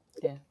channels.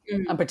 Yeah,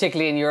 and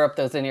particularly in Europe,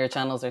 those linear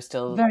channels are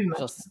still very much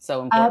just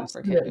so important.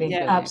 Absolutely,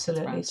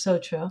 absolutely, so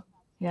true.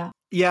 Yeah.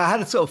 I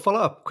had a sort of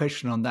follow-up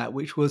question on that,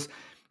 which was,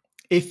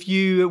 if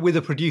you, with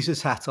a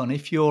producer's hat on,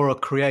 if you're a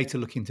creator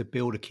looking to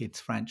build a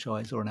kids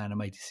franchise or an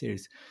animated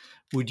series,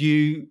 would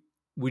you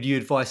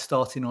advise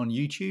starting on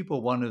YouTube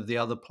or one of the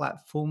other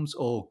platforms,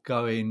 or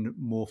going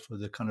more for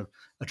the kind of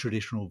a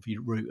traditional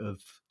route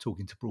of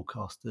talking to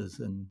broadcasters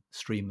and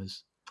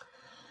streamers?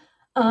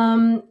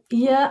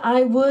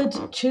 I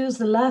would choose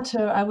the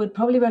latter. I would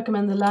probably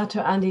recommend the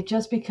latter, Andy,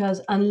 just because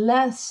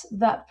unless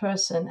that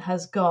person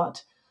has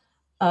got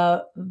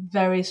a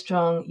very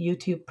strong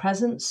YouTube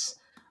presence,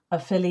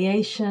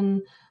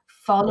 affiliation,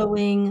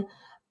 following,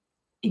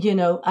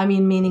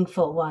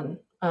 meaningful one,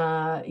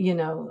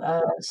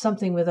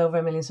 something with over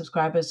 1 million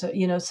subscribers,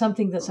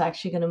 something that's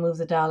actually going to move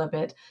the dial a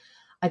bit.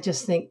 I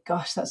just think,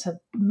 gosh, that's a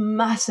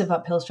massive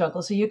uphill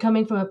struggle. So you're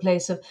coming from a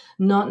place of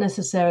not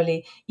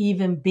necessarily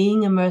even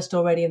being immersed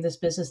already in this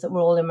business that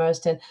we're all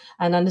immersed in,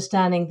 and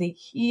understanding the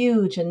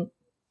huge and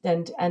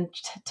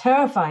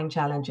terrifying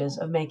challenges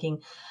of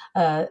making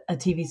a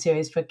TV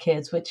series for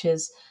kids, which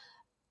is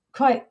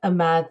quite a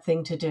mad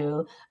thing to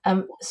do.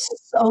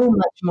 So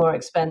much more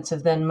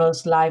expensive than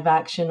most live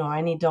action or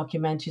any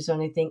documentaries or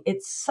anything.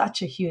 It's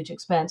such a huge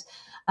expense,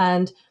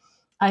 and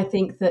I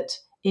think that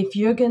if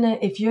you're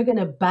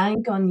gonna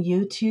bank on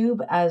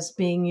YouTube as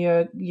being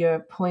your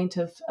point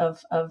of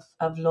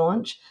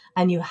launch,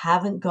 and you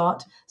haven't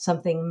got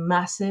something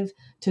massive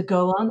to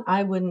go on,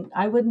 I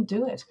wouldn't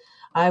do it.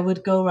 I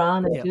would go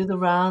around and do the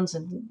rounds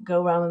and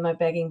go around with my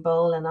begging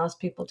bowl and ask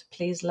people to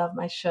please love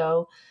my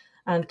show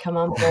and come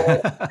on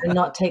board and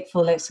not take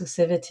full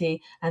exclusivity,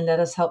 and let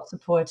us help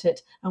support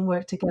it and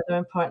work together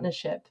in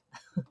partnership.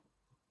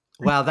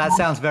 Wow, that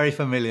sounds very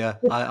familiar.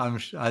 I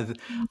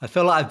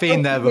feel like I've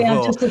been there before.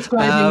 I'm just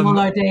describing all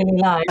our daily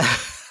lives.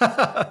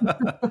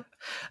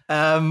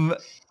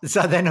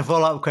 So then a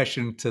follow-up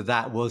question to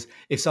that was,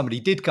 if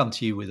somebody did come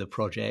to you with a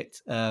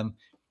project,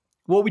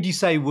 what would you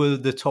say were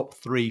the top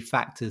 3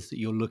 factors that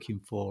you're looking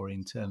for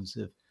in terms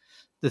of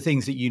the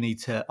things that you need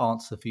to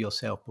answer for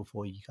yourself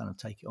before you kind of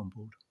take it on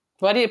board?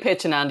 What are you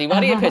pitching, Andy?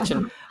 What are you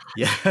pitching?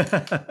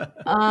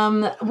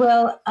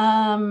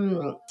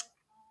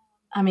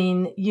 I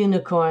mean,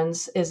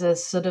 unicorns is a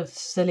sort of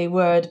silly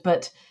word,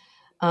 but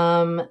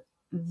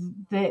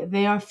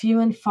they are few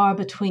and far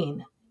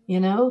between,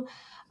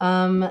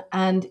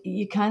 and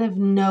you kind of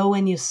know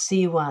when you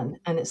see one,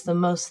 and it's the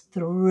most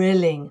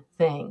thrilling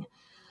thing.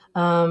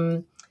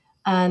 And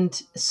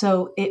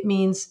so it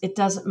means it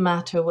doesn't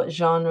matter what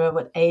genre,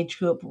 what age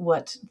group,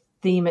 what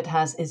theme it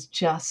has, it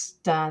just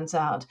stands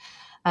out.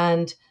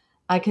 And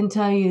I can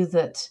tell you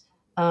that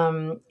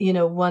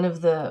one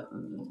of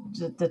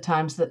the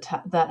times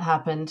that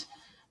happened,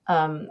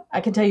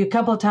 I can tell you a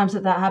couple of times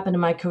that happened in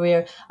my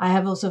career.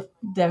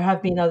 There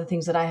have been other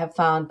things that I have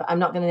found, but I'm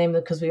not going to name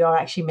them because we are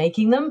actually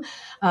making them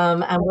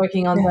and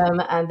working on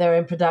them, and they're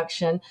in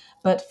production.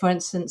 But for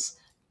instance,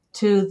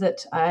 2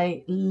 that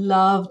I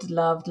loved,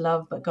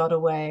 but got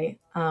away,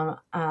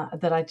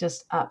 that I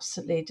just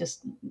absolutely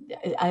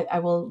I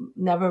will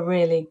never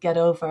really get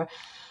over.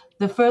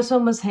 The first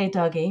one was Hey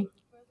Dougie,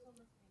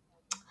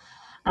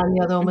 and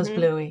the other one was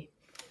Bluey.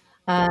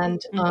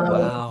 And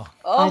wow.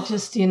 I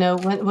just,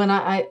 when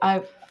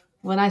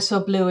I saw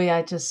Bluey,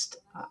 it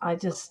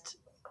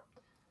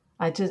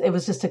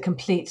was just a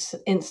complete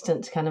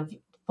instant kind of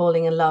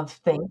falling in love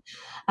thing.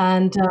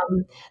 And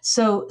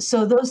so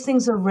those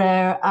things are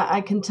rare.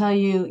 I can tell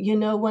you,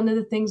 one of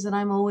the things that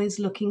I'm always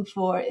looking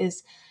for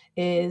is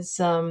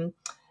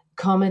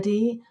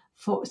comedy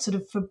for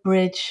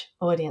bridge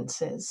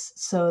audiences.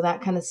 So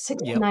that kind of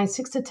 6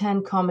 to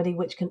 10 comedy,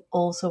 which can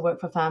also work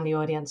for family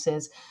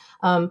audiences.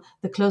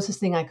 The closest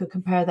thing I could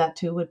compare that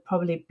to would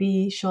probably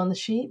be Shaun the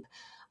Sheep.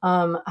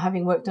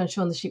 Having worked on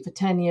Shaun the Sheep for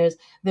 10 years,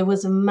 there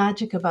was a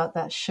magic about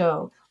that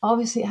show.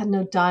 Obviously, it had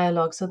no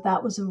dialogue, so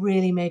that was a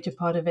really major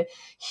part of it.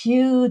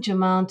 Huge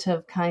amount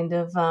of kind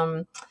of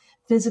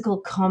physical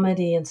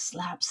comedy and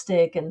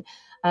slapstick and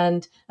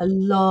a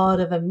lot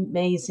of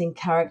amazing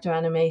character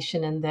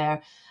animation in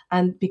there.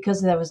 And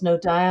because there was no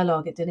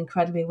dialogue, it did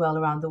incredibly well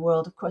around the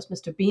world. Of course,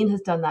 Mr. Bean has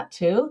done that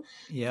too.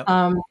 Yeah.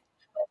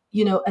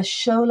 A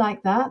show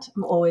like that,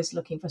 I'm always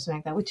looking for something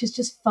like that, which is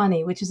just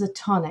funny, which is a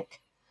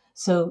tonic.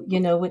 So,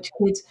 which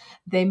kids,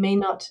 they may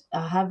not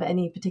have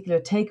any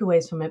particular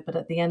takeaways from it, but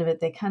at the end of it,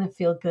 they kind of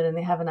feel good and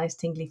they have a nice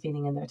tingly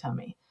feeling in their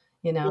tummy,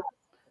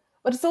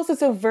 But it's also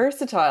so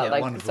versatile. Yeah,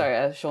 wonderful. Sorry,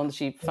 a Shaun the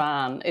Sheep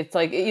fan. It's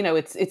like,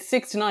 it's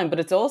 6 to 9, but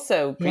it's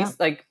also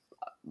like,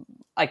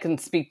 I can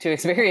speak to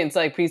experience.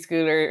 Like my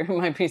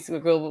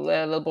preschool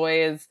little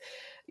boy is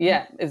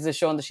a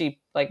Shaun the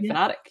Sheep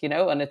fanatic,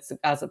 and it's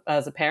as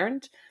a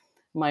parent,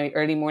 my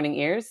early morning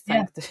ears,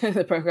 thanks to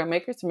the program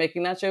makers for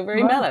making that show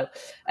very mellow.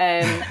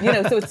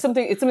 So it's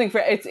something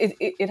for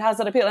it has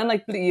that appeal. And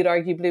like you'd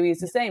argue Bluey is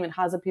the same. It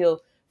has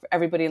appeal for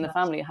everybody in the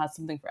family. It has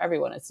something for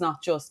everyone. It's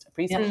not just a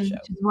preschool show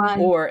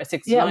or a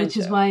 6 to 9 which show.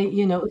 is why,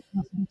 it's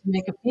possible to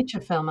make a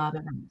feature film out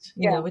of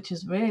it, which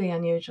is really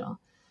unusual.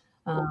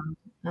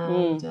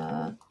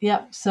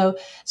 So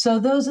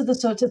those are the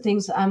sorts of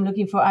things I'm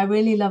looking for. I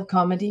really love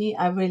comedy.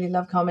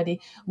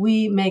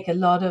 We make a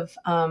lot of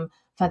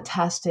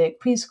fantastic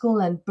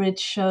preschool and bridge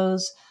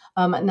shows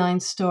at 9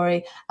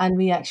 Story, and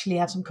we actually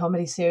have some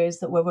comedy series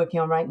that we're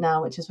working on right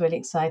now, which is really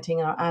exciting,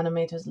 and our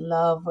animators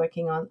love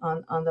working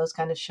on those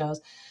kind of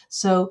shows.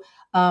 So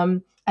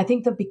I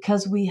think that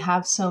because we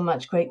have so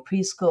much great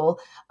preschool,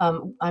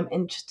 I'm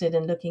interested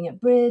in looking at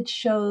bridge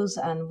shows,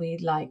 and we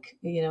like,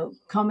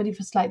 comedy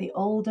for slightly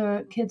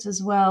older kids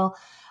as well.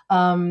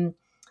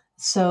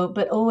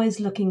 But always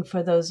looking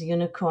for those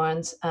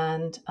unicorns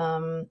and,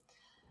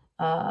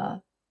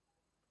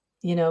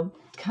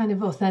 kind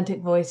of authentic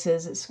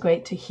voices. It's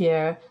great to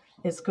hear.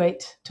 It's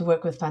great to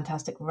work with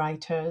fantastic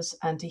writers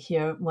and to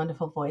hear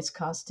wonderful voice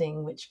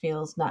casting, which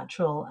feels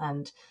natural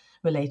and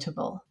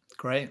relatable.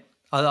 Great.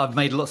 I've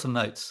made lots of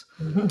notes.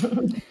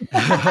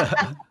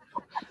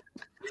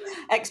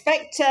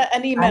 Expect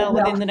an email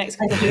within the next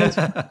couple of years.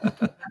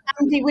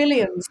 Andy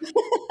Williams.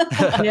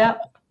 Yeah.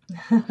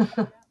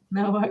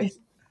 No worries.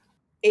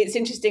 it's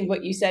interesting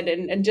what you said,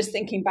 and just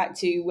thinking back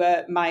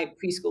to my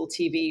preschool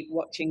TV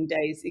watching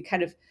days, it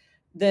kind of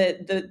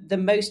the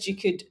most you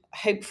could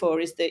hope for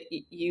is that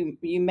you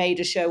made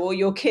a show, or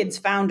your kids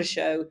found a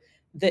show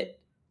that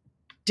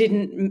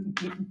didn't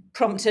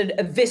prompt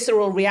a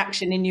visceral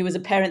reaction in you as a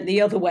parent the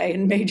other way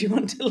and made you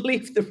want to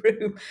leave the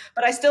room.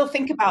 But I still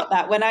think about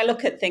that when I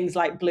look at things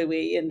like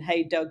Bluey and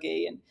Hey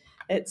Dougie, and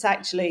it's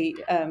actually,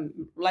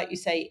 like you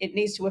say, it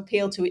needs to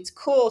appeal to its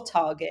core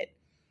target.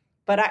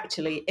 But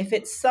actually, if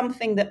it's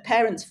something that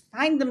parents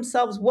find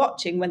themselves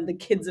watching when the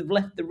kids have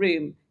left the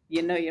room,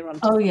 you know you're onto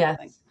something. Yes.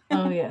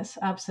 Oh, yes,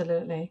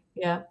 absolutely.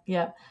 Yeah,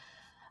 yeah.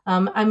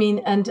 I mean,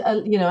 and,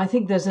 I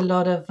think there's a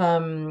lot of,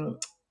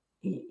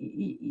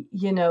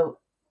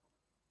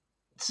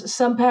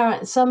 some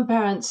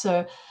parents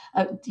are,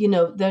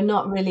 they're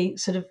not really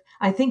sort of,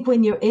 I think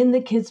when you're in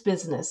the kids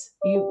business,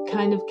 you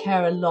kind of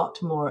care a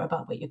lot more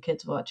about what your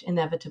kids watch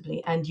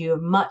inevitably, and you're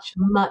much,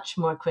 much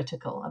more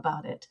critical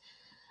about it.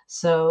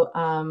 So,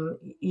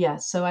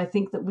 so I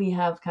think that we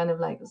have kind of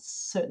like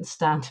certain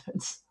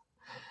standards.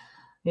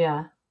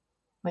 Yeah.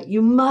 Like,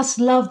 you must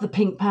love the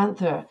Pink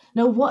Panther.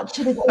 No, watch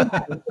it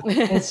again,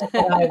 is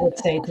what I would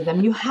say to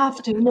them. You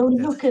have to. No,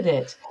 look at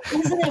it.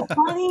 Isn't it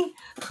funny?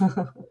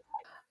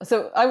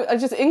 So I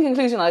just, in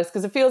conclusion, Alex,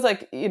 because it feels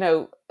like,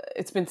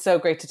 it's been so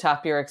great to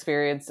tap your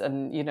experience,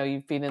 and,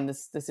 you've been in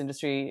this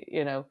industry,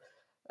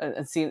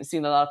 and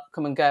seen a lot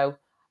come and go.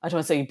 I don't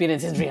want to say you've been in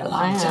this industry a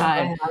long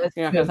time.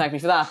 You're not going to thank me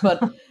for that.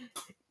 But,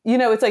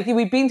 it's like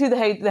we've been through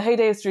the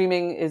heyday of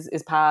streaming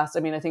is past. I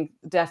mean, I think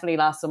definitely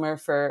last summer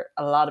for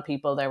a lot of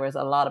people, there was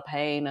a lot of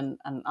pain, and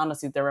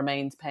honestly, there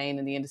remains pain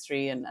in the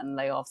industry, and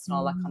layoffs and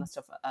all that kind of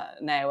stuff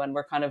now. And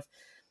we're kind of,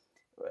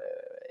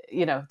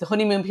 the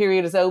honeymoon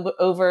period is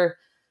over.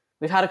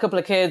 We've had a couple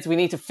of kids. We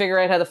need to figure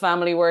out how the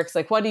family works.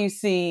 Like, what do you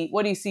see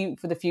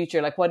for the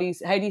future? Like, how do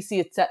you see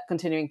it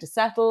continuing to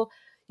settle?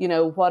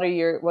 What are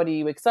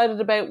you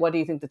excited about? What do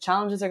you think the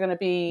challenges are going to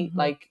be? Mm-hmm.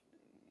 Like,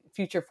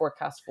 future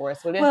forecast for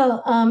us, will you?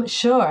 Well,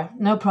 sure.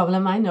 No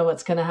problem. I know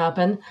what's going to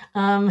happen.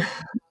 I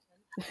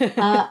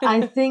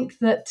think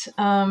that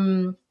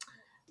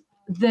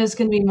there's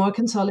going to be more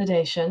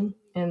consolidation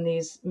in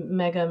these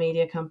mega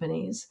media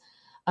companies.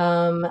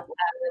 And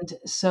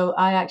so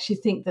I actually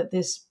think that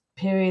this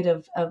period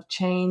of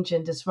change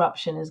and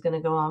disruption is going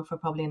to go on for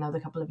probably another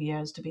couple of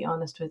years, to be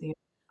honest with you.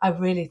 I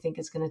really think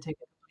it's going to take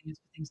a couple of years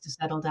for things to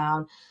settle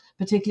down,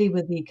 particularly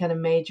with the kind of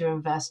major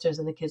investors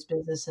in the kids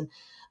business. And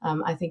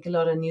I think a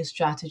lot of new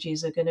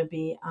strategies are going to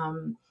be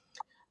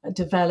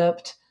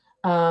developed.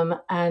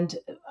 And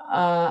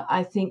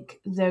I think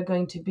they're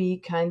going to be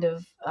kind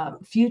of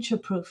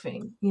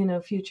future-proofing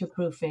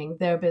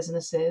their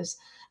businesses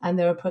and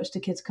their approach to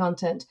kids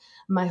content.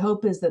 My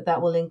hope is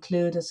that will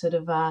include a sort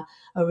of a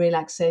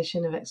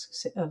relaxation of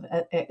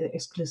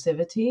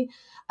exclusivity,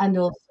 and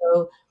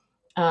also,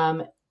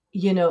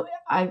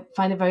 I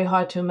find it very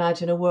hard to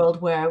imagine a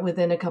world where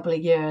within a couple of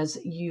years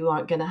you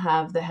aren't going to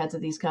have the heads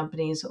of these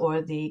companies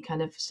or the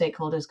kind of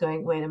stakeholders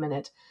going, wait a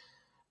minute,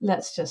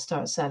 let's just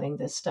start selling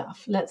this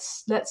stuff.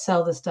 Let's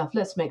sell this stuff.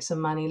 Let's make some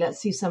money. Let's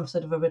see some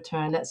sort of a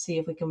return. Let's see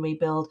if we can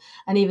rebuild.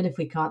 And even if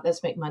we can't,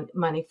 let's make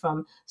money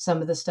from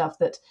some of the stuff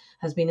that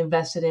has been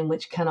invested in,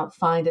 which cannot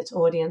find its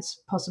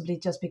audience, possibly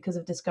just because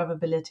of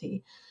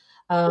discoverability.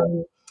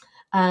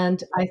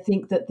 And I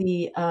think that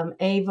the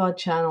AVOD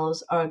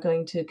channels are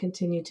going to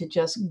continue to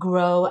just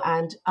grow.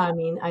 And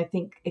I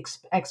think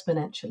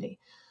exponentially.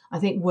 I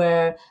think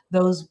where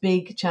those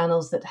big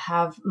channels that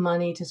have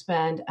money to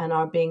spend and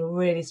are being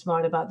really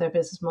smart about their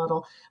business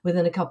model,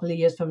 within a couple of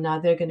years from now,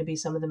 they're going to be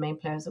some of the main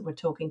players that we're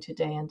talking to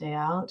day in, day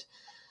out.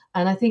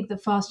 And I think the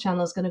FAST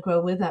channel is going to grow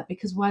with that,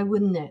 because why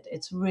wouldn't it?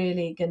 It's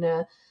really going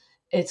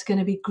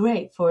to be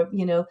great for,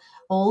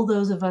 all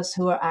those of us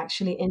who are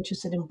actually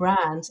interested in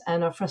brands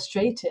and are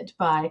frustrated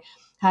by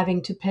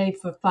having to pay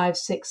for 5,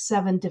 6,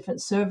 7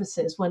 different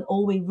services when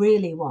all we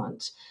really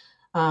want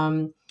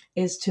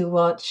is to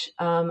watch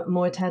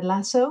more Ted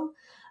Lasso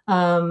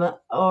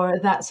or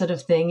that sort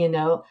of thing,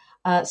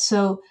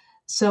 So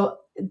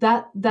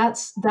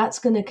that's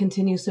going to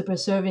continue super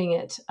serving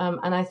it.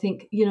 And I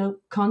think,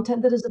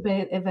 content that is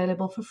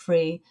available for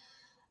free,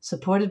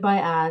 supported by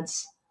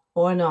ads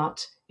or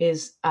not,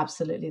 is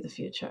absolutely the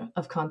future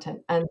of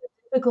content. And the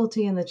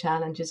difficulty and the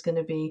challenge is going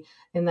to be,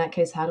 in that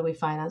case, how do we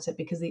finance it?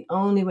 Because the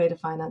only way to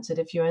finance it,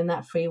 if you're in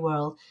that free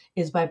world,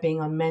 is by being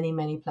on many,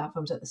 many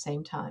platforms at the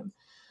same time.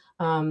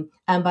 And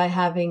by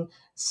having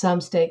some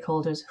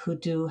stakeholders who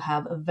do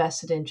have a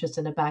vested interest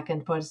in a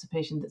back-end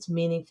participation that's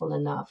meaningful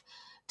enough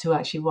to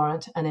actually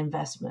warrant an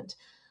investment.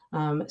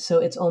 So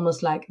it's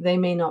almost like they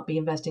may not be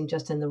investing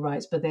just in the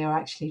rights, but they are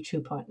actually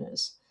true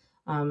partners.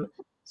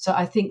 So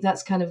I think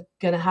that's kind of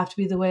going to have to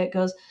be the way it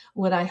goes.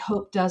 What I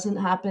hope doesn't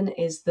happen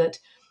is that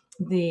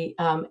the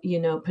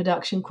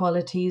production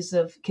qualities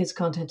of kids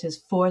content is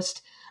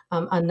forced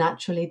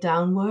unnaturally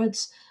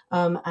downwards,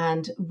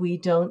 and we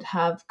don't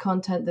have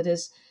content that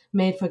is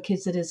made for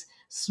kids that is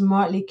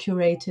smartly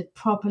curated,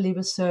 properly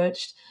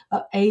researched,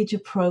 age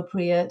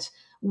appropriate,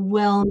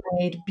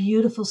 well-made,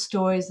 beautiful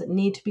stories that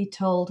need to be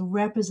told,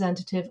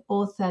 representative,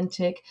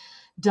 authentic,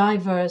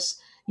 diverse,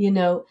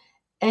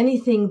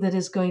 anything that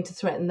is going to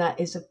threaten that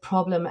is a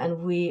problem. And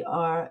we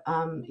are,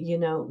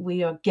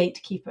 we are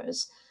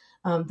gatekeepers.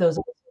 Those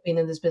of us who've been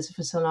in this business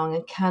for so long,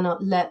 and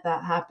cannot let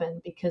that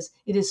happen, because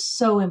it is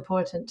so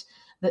important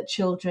that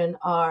children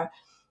are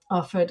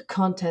offered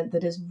content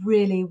that is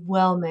really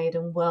well made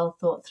and well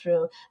thought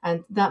through,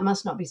 and that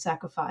must not be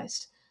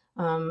sacrificed.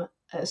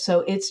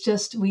 So it's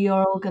just, we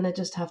are all going to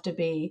just have to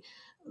be,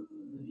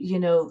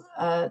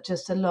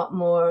 just a lot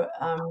more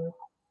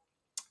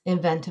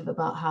inventive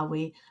about how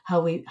we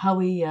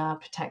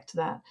protect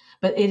that.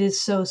 But it is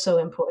so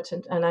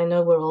important, and I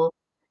know we're all,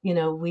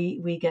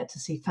 we get to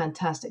see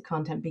fantastic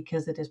content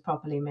because it is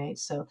properly made.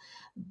 So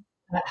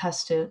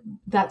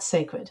that's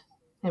sacred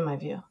in my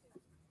view.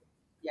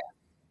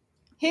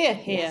 Here.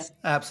 Yes,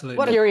 absolutely.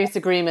 What a curious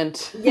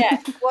agreement.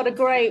 Yes, what a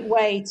great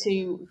way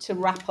to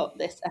wrap up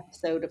this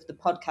episode of the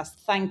podcast.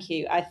 Thank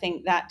you. I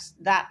think that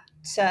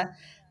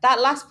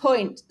last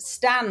point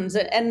stands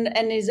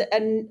and is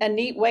a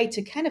neat way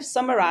to kind of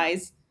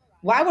summarize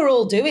why we're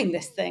all doing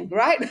this thing,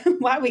 right?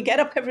 Why we get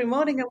up every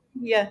morning and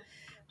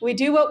we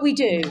do what we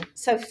do.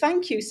 So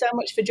thank you so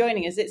much for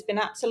joining us. It's been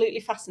absolutely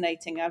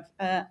fascinating.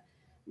 I've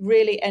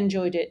really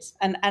enjoyed it.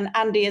 And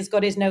Andy has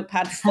got his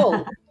notepad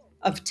full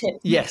of tips.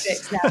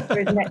 Yes. Now for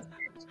his next.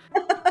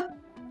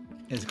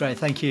 It's great.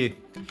 Thank you.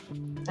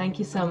 Thank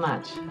you so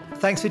much.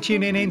 Thanks for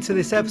tuning in to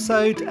this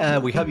episode.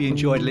 We hope you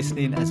enjoyed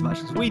listening as much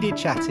as we did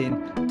chatting.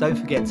 Don't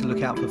forget to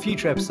look out for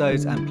future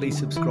episodes, and please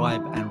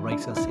subscribe and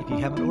rate us if you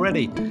haven't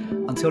already.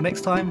 Until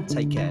next time,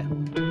 take care.